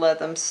 I would let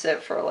them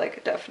sit for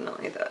like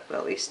definitely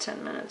at least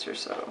 10 minutes or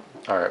so.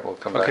 All right, we'll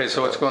come back. Okay,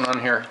 so what's going on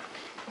here?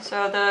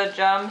 So the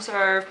jams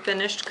are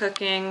finished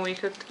cooking. We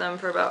cooked them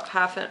for about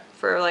half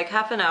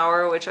an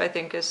hour, which I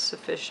think is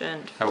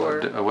sufficient for.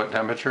 At what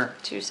temperature?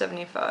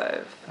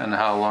 275. And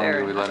how long do we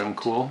Fahrenheit. let them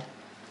cool?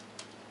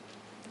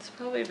 It's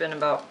probably been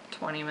about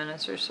 20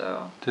 minutes or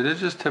so. Did it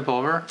just tip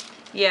over?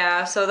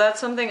 Yeah, so that's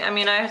something, I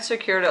mean, I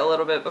secured it a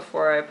little bit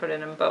before I put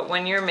it in, but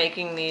when you're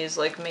making these,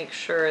 like, make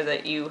sure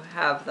that you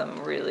have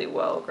them really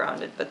well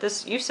grounded. But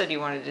this, you said you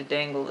wanted to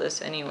dangle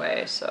this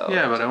anyway, so.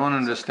 Yeah, but I want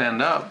him to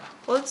stand up.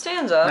 Well, it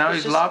stands up. Now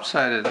he's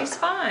lopsided. He's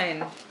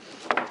fine.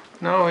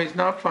 No, he's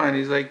not fine.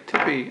 He's like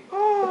tippy.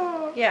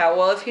 Oh. Yeah,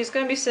 well, if he's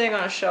going to be sitting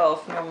on a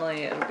shelf,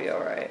 normally it'll be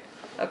alright.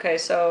 Okay,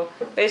 so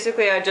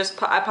basically I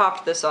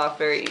popped this off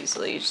very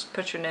easily. You just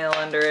put your nail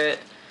under it,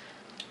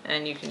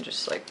 and you can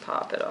just like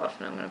pop it off.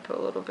 And I'm going to put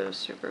a little bit of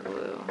super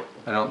glue.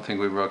 I don't think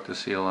we broke the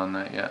seal on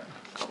that yet.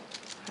 Oh,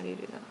 how do you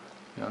do that?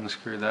 You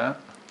unscrew that.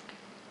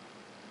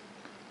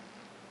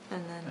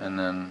 And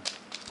then.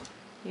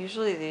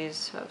 Usually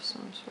these have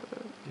some sort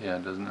of. Yeah,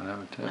 doesn't it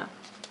have a tip? No.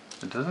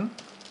 It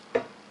doesn't?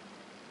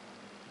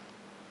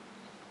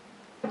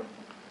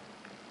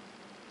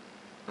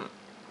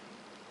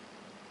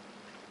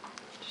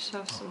 Just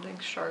have something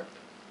sharp.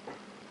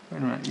 Wait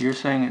a minute, you're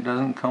saying it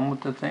doesn't come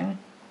with the thing?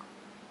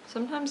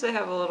 Sometimes they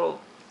have a little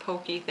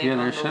pokey thing Yeah, on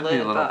the there lid, should be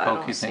a little but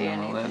pokey thing I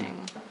don't on the lid. see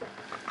anything.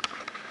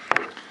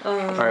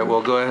 Alright,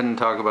 well go ahead and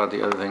talk about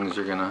the other things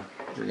you're gonna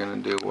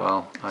do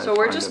while I So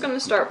we're find just a gonna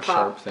start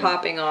sharp thing.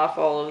 popping off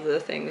all of the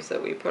things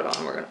that we put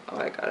on. We're gonna. Oh,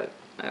 I got it.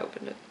 I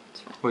opened it.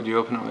 It's fine. What'd you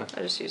open it with?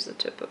 I just used the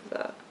tip of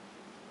that.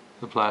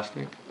 The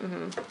plastic?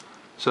 Mm-hmm.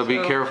 So be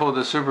careful with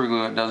the super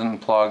glue, it doesn't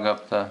clog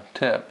up the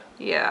tip.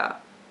 Yeah.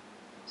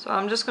 So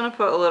I'm just gonna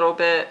put a little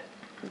bit.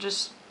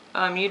 Just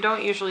you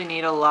don't usually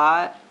need a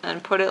lot,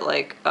 and put it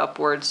like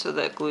upwards so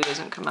that glue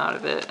doesn't come out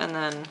of it, and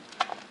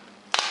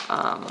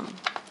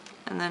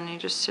then you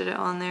just sit it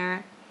on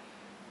there,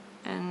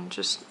 and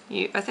just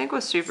I think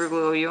with super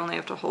glue you only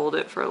have to hold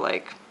it for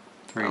like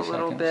 3 a seconds.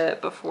 little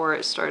bit before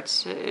it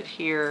starts to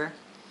adhere.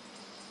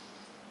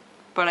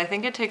 But I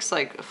think it takes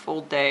like a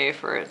full day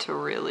for it to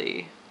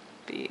really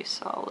be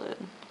solid.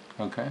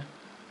 Okay,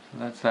 so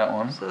that's that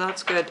one. So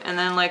that's good. And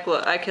then like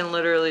look, I can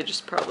literally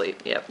just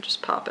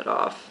just pop it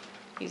off.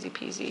 Easy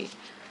peasy.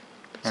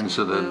 And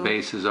so the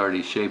base is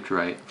already shaped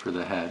right for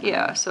the head.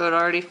 Yeah, so it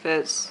already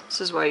fits. This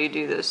is why you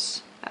do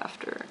this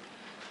after.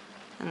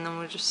 And then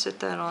we'll just sit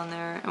that on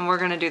there. And we're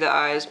gonna do the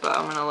eyes, but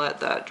I'm gonna let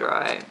that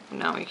dry.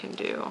 Now we can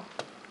do.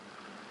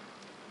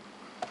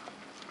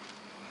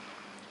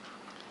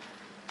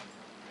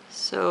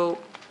 So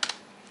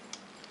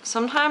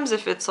sometimes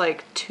if it's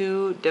like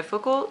too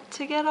difficult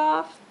to get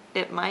off,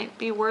 it might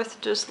be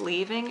worth just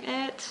leaving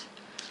it.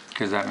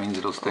 Because that means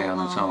it'll stay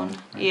on its own.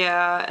 Right?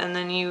 Yeah, and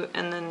then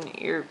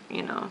you're,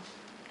 you know,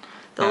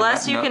 the Now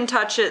less that you no- can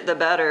touch it, the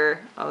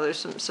better. Oh,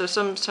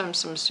 sometimes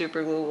some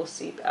super glue will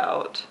seep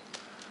out,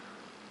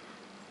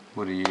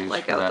 What do you use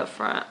like for out that? the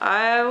front.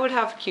 I would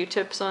have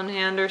Q-tips on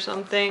hand or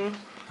something,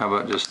 How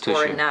about just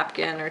or a tissue?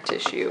 napkin or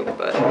tissue,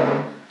 but.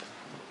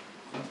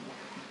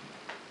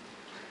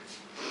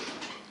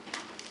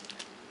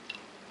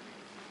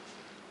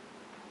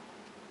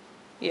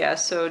 Yeah,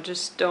 so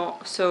just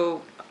don't,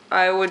 so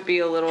I would be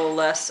a little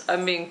less,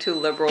 I'm being too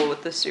liberal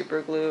with the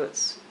super glue.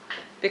 It's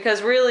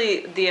because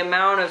really the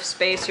amount of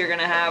space you're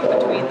gonna have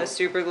between the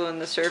super glue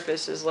and the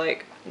surface is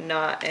like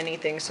not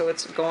anything, so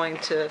it's going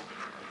to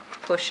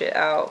push it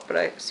out. But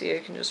I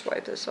can just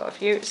wipe this off.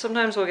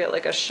 Sometimes we'll get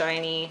like a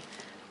shiny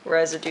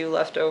residue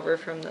left over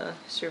from the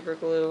super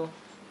glue.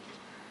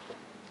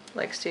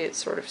 Like see, it's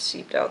sort of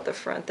seeped out the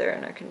front there,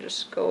 and I can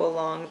just go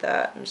along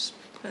that and just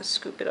kind of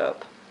scoop it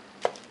up.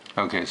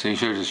 Okay, so you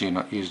should have just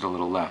used a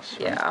little less.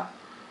 Right? Yeah,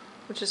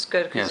 which is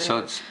good. Yeah,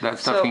 so that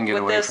stuff can get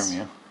away from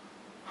you.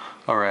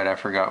 All right, I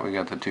forgot we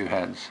got the two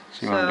heads.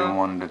 So you want to do them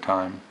one at a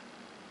time.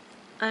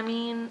 I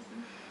mean,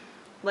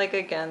 like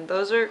again,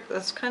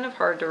 that's kind of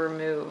hard to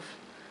remove.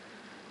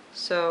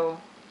 So,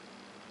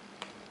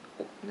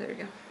 there you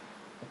go.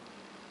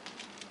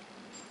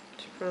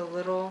 Just put a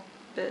little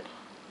bit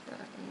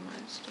back in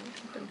my stomach.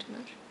 Been too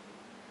much.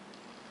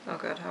 Oh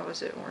god, how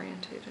is it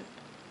orientated?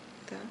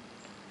 That.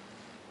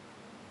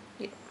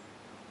 Yeah.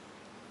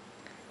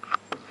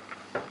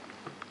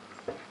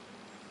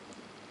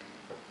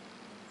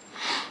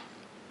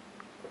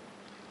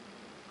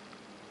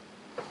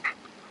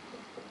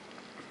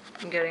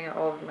 I'm getting it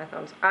all over my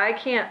thumbs. I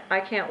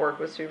can't work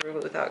with super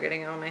glue without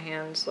getting it on my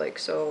hands. Like,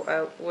 so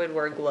I would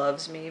wear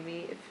gloves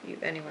maybe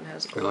if anyone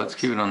has gloves. Okay, let's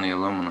keep it on the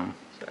aluminum.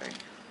 Sorry.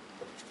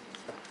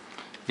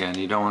 Yeah, and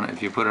you don't want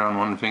if you put it on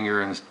one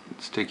finger and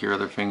stick your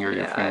other finger,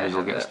 your fingers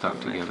will get stuck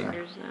together.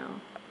 Fingers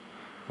now.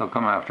 They'll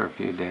come after a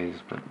few days,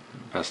 but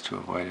best to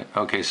avoid it.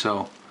 Okay,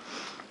 so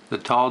the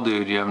tall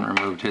dude, you haven't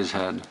removed his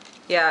head.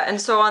 Yeah,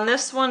 and so on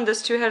this one,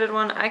 this two-headed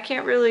one, I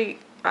can't really.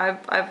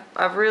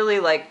 I've really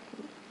like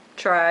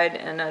tried,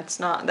 and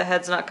the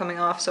head's not coming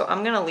off. So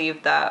I'm gonna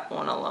leave that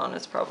one alone.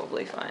 It's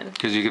probably fine.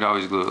 Because you could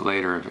always glue it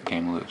later if it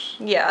came loose.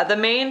 Yeah, the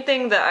main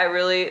thing that I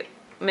really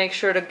make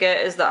sure to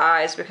get is the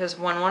eyes, because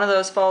when one of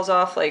those falls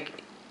off,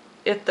 like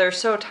if they're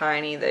so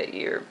tiny that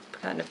you're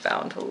kind of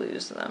bound to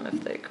lose them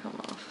if they come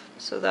off.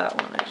 So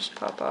that one I just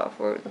pop off,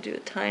 or do a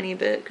tiny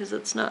bit because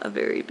it's not a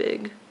very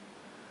big.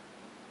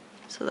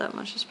 So that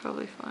much is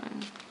probably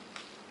fine.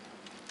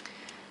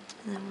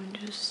 And then we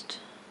just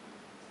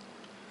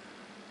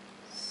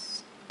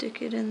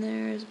stick it in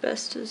there as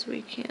best as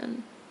we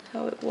can,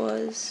 how it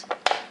was.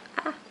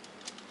 Ah.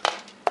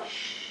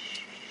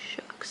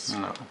 Shucks.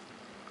 No.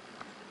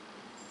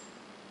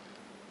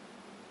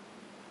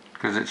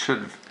 Because it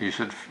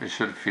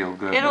should feel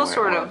good. It'll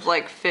sort of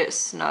like fit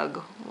snug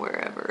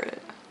wherever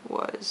it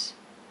was.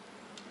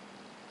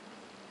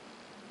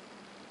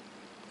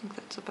 I think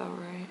that's about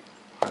right.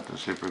 But the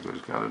super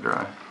glue's got to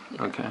dry.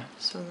 Yeah. Okay.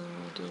 So then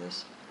we'll do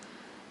this.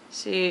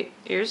 See,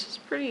 yours is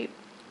pretty.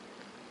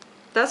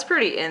 That's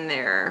pretty in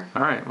there.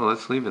 All right. Well,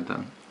 let's leave it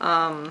then.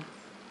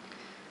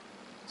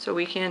 So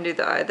we can do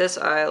the eye. This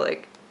eye,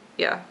 like,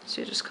 yeah.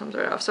 So it just comes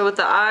right off. So with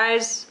the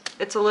eyes,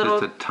 it's a little.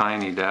 Just a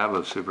tiny dab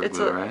of super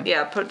glue, right?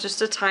 Yeah, put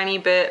just a tiny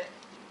bit.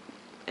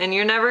 And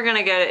you're never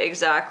gonna get it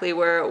exactly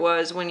where it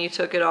was when you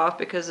took it off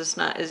because it's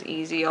not as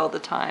easy all the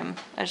time.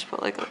 I just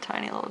put like a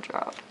tiny little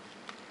drop.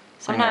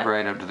 Bring it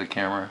right up to the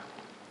camera.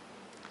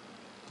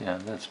 Yeah,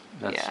 that's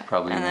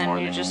probably more than you need. And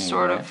then you just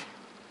sort of.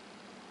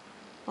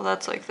 Well,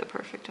 that's like the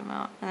perfect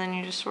amount. And then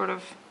you just sort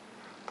of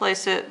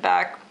place it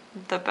back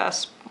the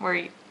best where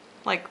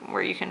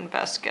you can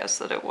best guess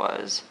that it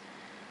was,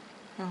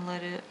 and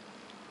let it.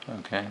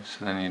 Okay,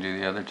 so then you do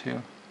the other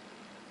two.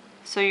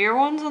 So your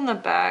one's on the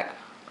back,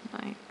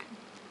 Mike.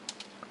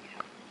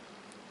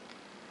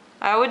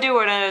 I would do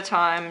one at a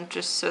time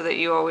just so that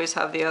you always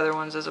have the other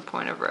ones as a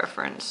point of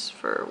reference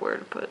for where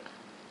to put.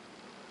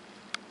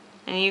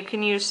 And you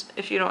can use,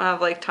 if you don't have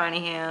like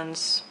tiny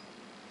hands,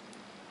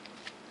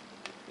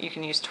 you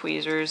can use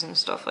tweezers and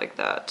stuff like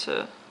that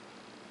to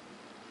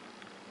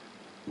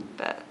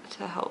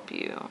help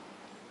you.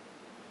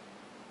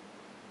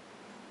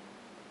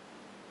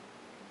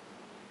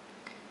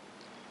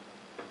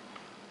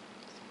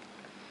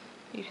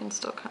 You can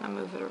still kind of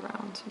move it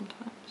around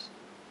sometimes.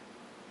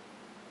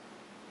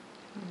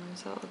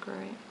 Does that look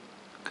right?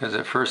 Because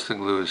at first the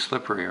glue is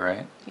slippery,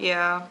 right?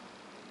 Yeah.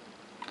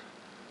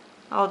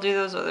 I'll do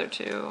those other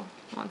two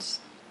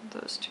once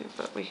those two,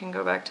 but we can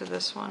go back to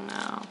this one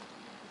now.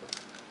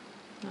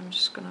 I'm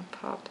just gonna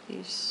pop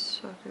these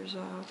suckers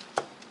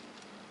off.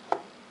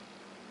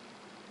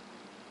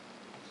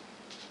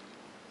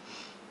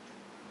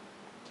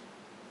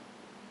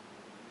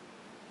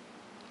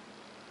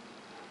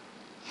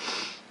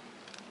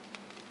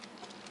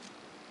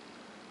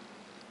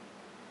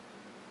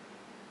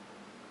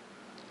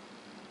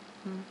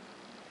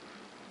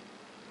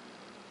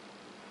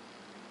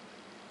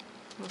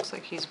 Looks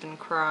like he's been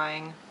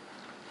crying.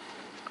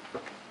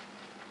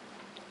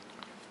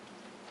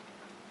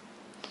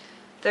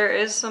 There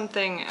is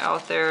something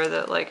out there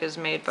that like is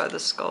made by the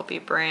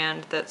Sculpey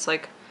brand that's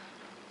like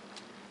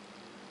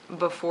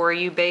before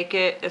you bake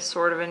it, it's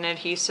sort of an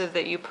adhesive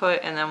that you put,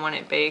 and then when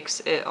it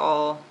bakes, it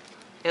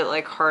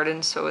like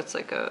hardens, so it's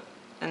like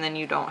and then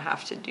you don't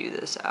have to do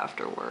this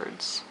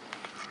afterwards.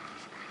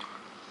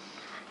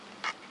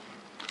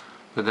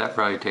 But that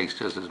probably takes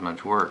just as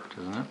much work,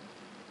 doesn't it?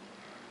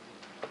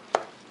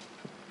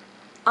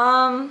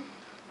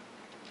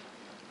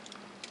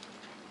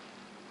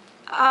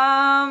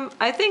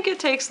 I think it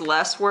takes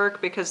less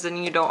work because then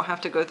you don't have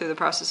to go through the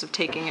process of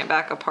taking it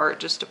back apart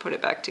just to put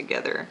it back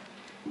together.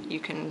 You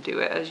can do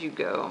it as you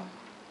go.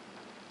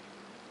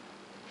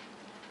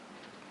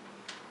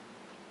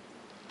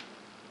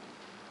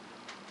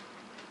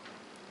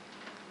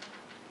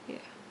 Yeah.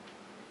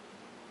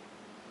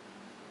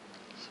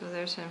 So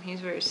there's him.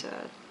 He's very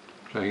sad.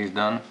 So he's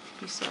done?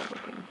 He's sad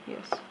looking,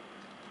 yes. So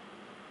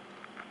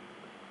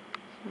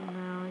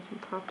now I can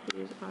pop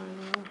these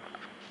eyes off.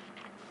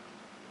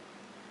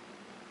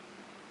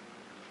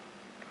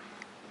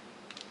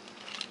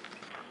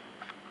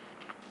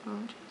 Oh,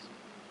 jeez.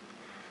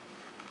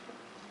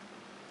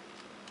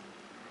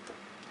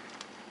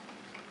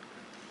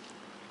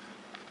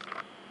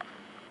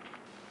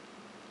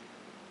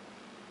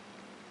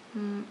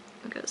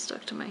 I got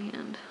stuck to my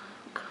hand.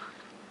 Oh, God.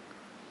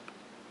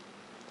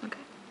 Okay.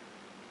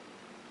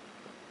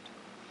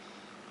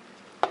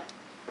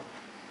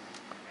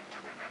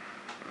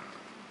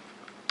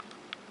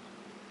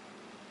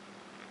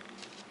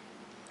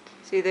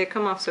 See, they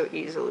come off so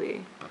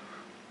easily.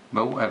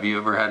 But have you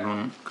ever had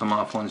one come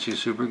off once you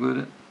super glued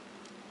it?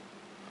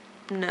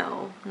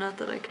 No, not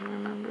that I can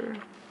remember.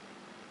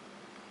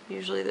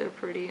 Usually they're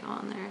pretty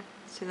on there.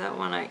 See that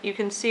one? You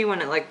can see when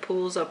it like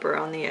pulls up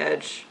around the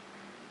edge.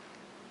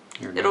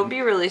 It'll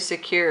be really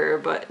secure,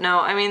 but no,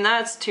 I mean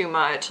that's too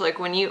much. Like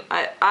when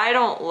I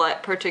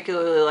don't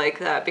particularly like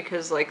that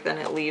because like then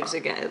it leaves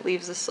again. It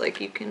leaves this like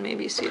you can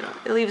maybe see it.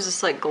 It leaves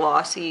this like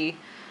glossy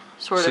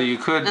sort of. So you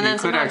could. And then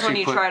sometimes when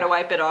you put, try to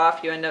wipe it off,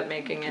 you end up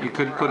making it. You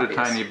could more put obvious.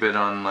 a tiny bit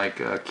on like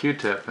a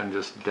Q-tip and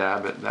just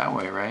dab it that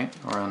way, right?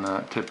 Or on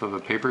the tip of a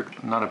paper,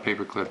 not a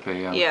paper clip,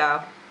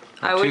 yeah.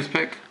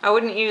 Toothpick. I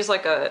wouldn't use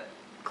like a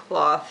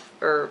cloth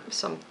or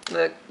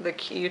the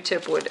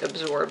Q-tip would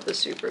absorb the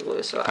super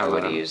glue, so I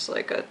would use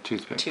like a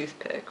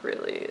toothpick.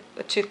 Really,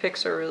 the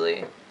toothpicks are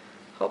really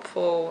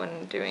helpful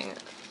when doing.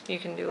 You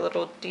can do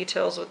little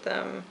details with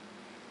them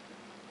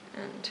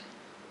and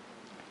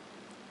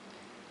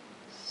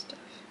stuff.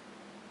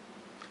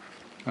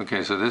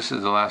 Okay, so this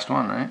is the last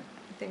one, right?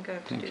 I think I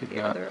have to do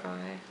the other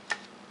eye.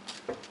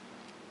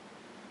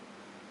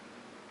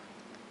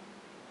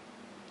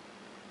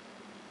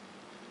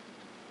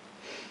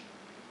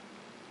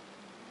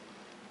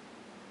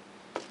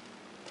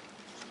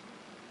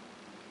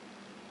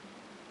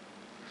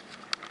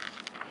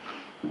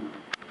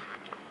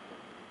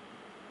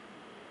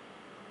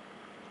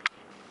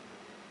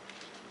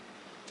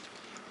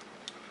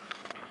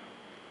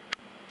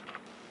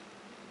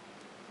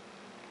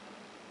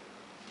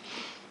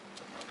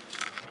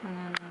 And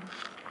then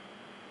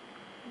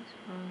these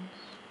ones.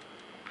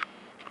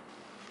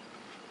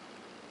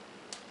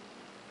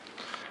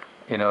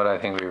 You know what I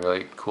think would be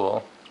really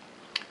cool?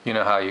 You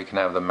know how you can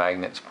have the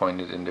magnets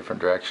pointed in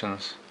different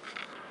directions?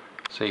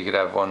 So you could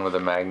have one with a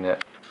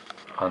magnet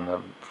on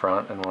the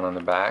front and one on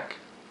the back.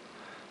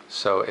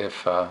 So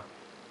if the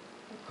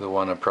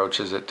one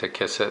approaches it to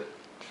kiss it,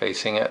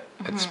 facing it,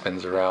 it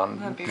spins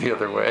around the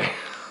other way.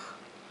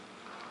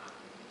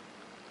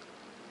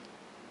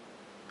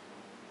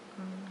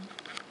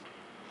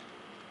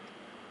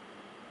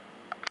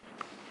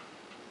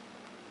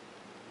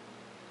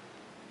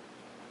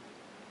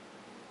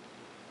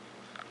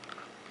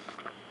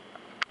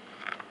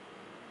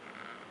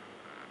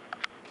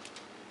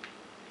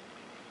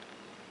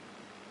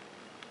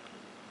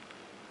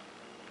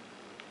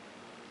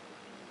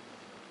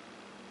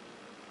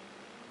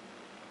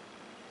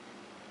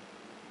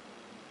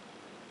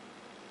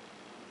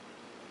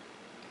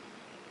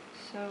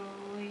 So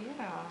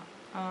yeah,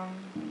 I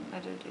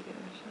did do the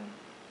other side.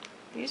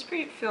 These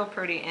feel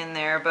pretty in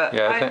there, but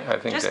yeah, I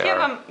think just they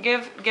are.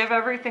 give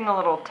everything a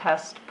little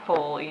test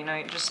pull, you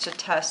know, just to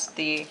test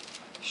the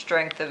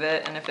strength of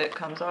it, and if it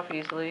comes off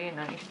easily, you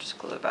know, you can just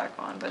glue it back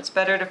on. But it's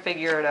better to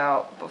figure it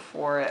out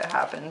before it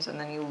happens, and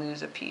then you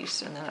lose a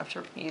piece, and then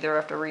either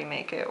have to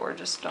remake it or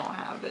just don't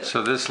have it.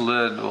 So this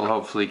lid will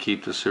hopefully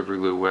keep the super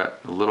glue wet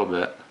a little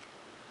bit.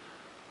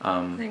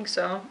 I think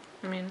so.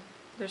 I mean,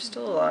 there's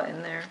still a lot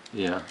in there.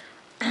 Yeah.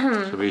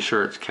 So be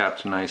sure it's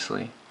capped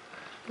nicely.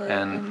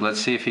 And let's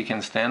see if he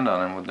can stand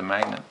on him with the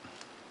magnet.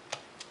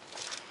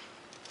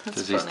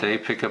 Does he stay?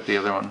 Pick up the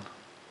other one.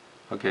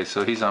 Okay,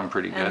 so he's on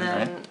pretty good,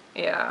 right?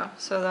 Yeah,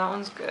 so that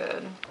one's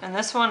good. And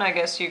this one, I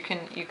guess you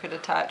could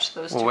attach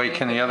those two. Well, wait,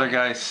 can the other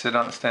guy stand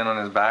on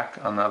his back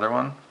on the other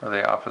one? Or are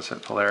they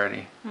opposite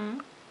polarity?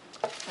 And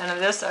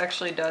this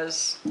actually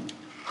does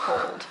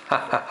hold,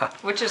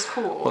 which is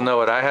cool. Well, no,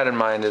 what I had in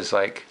mind is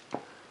like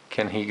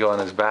can he go on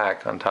his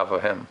back on top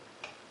of him?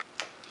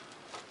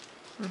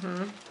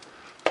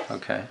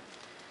 Okay.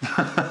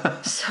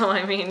 So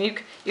I mean,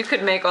 you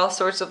could make all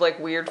sorts of like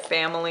weird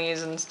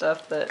families and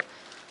stuff that.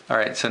 All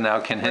right. So now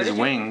can his did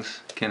you-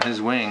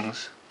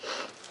 wings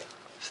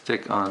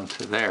stick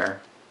onto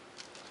there?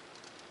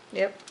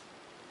 Yep.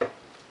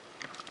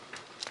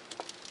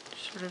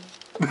 Sort of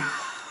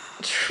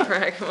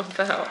drag them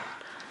about.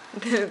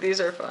 These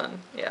are fun.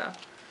 Yeah.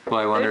 Well,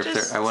 I wonder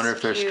They're I wonder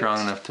if they're just strong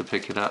cute. enough to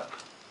pick it up.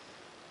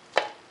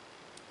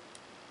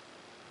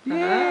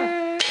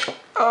 Uh-huh.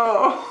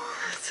 Oh.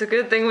 It's a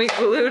good thing we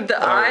glued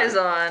the eyes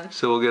on.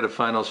 So we'll get a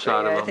final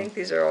shot Yeah, I of them. think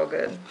these are all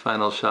good.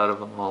 Final shot of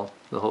them all,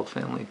 the whole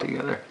family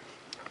together.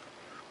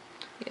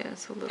 Yeah,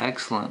 it's a little.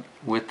 Excellent.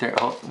 With their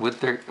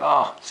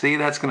oh, see,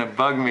 that's gonna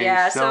bug me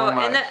Yeah, so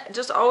much. and that,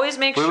 just always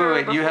make Wait, sure.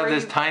 wait, wait! You have before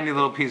this tiny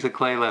little piece of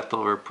clay left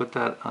over. Put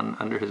that on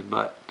under his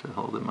butt to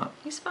hold him up.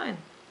 He's fine.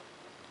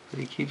 But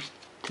he keeps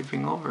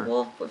tipping over.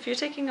 Well, if you're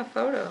taking a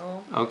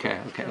photo. Okay.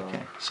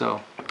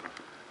 So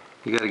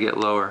you got to get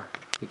lower.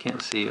 We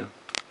can't see you.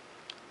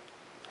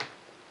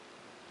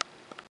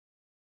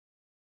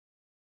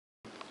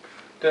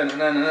 Dun,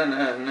 na, na,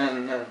 na, na,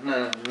 na,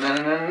 na, na,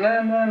 na,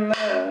 na, na, na.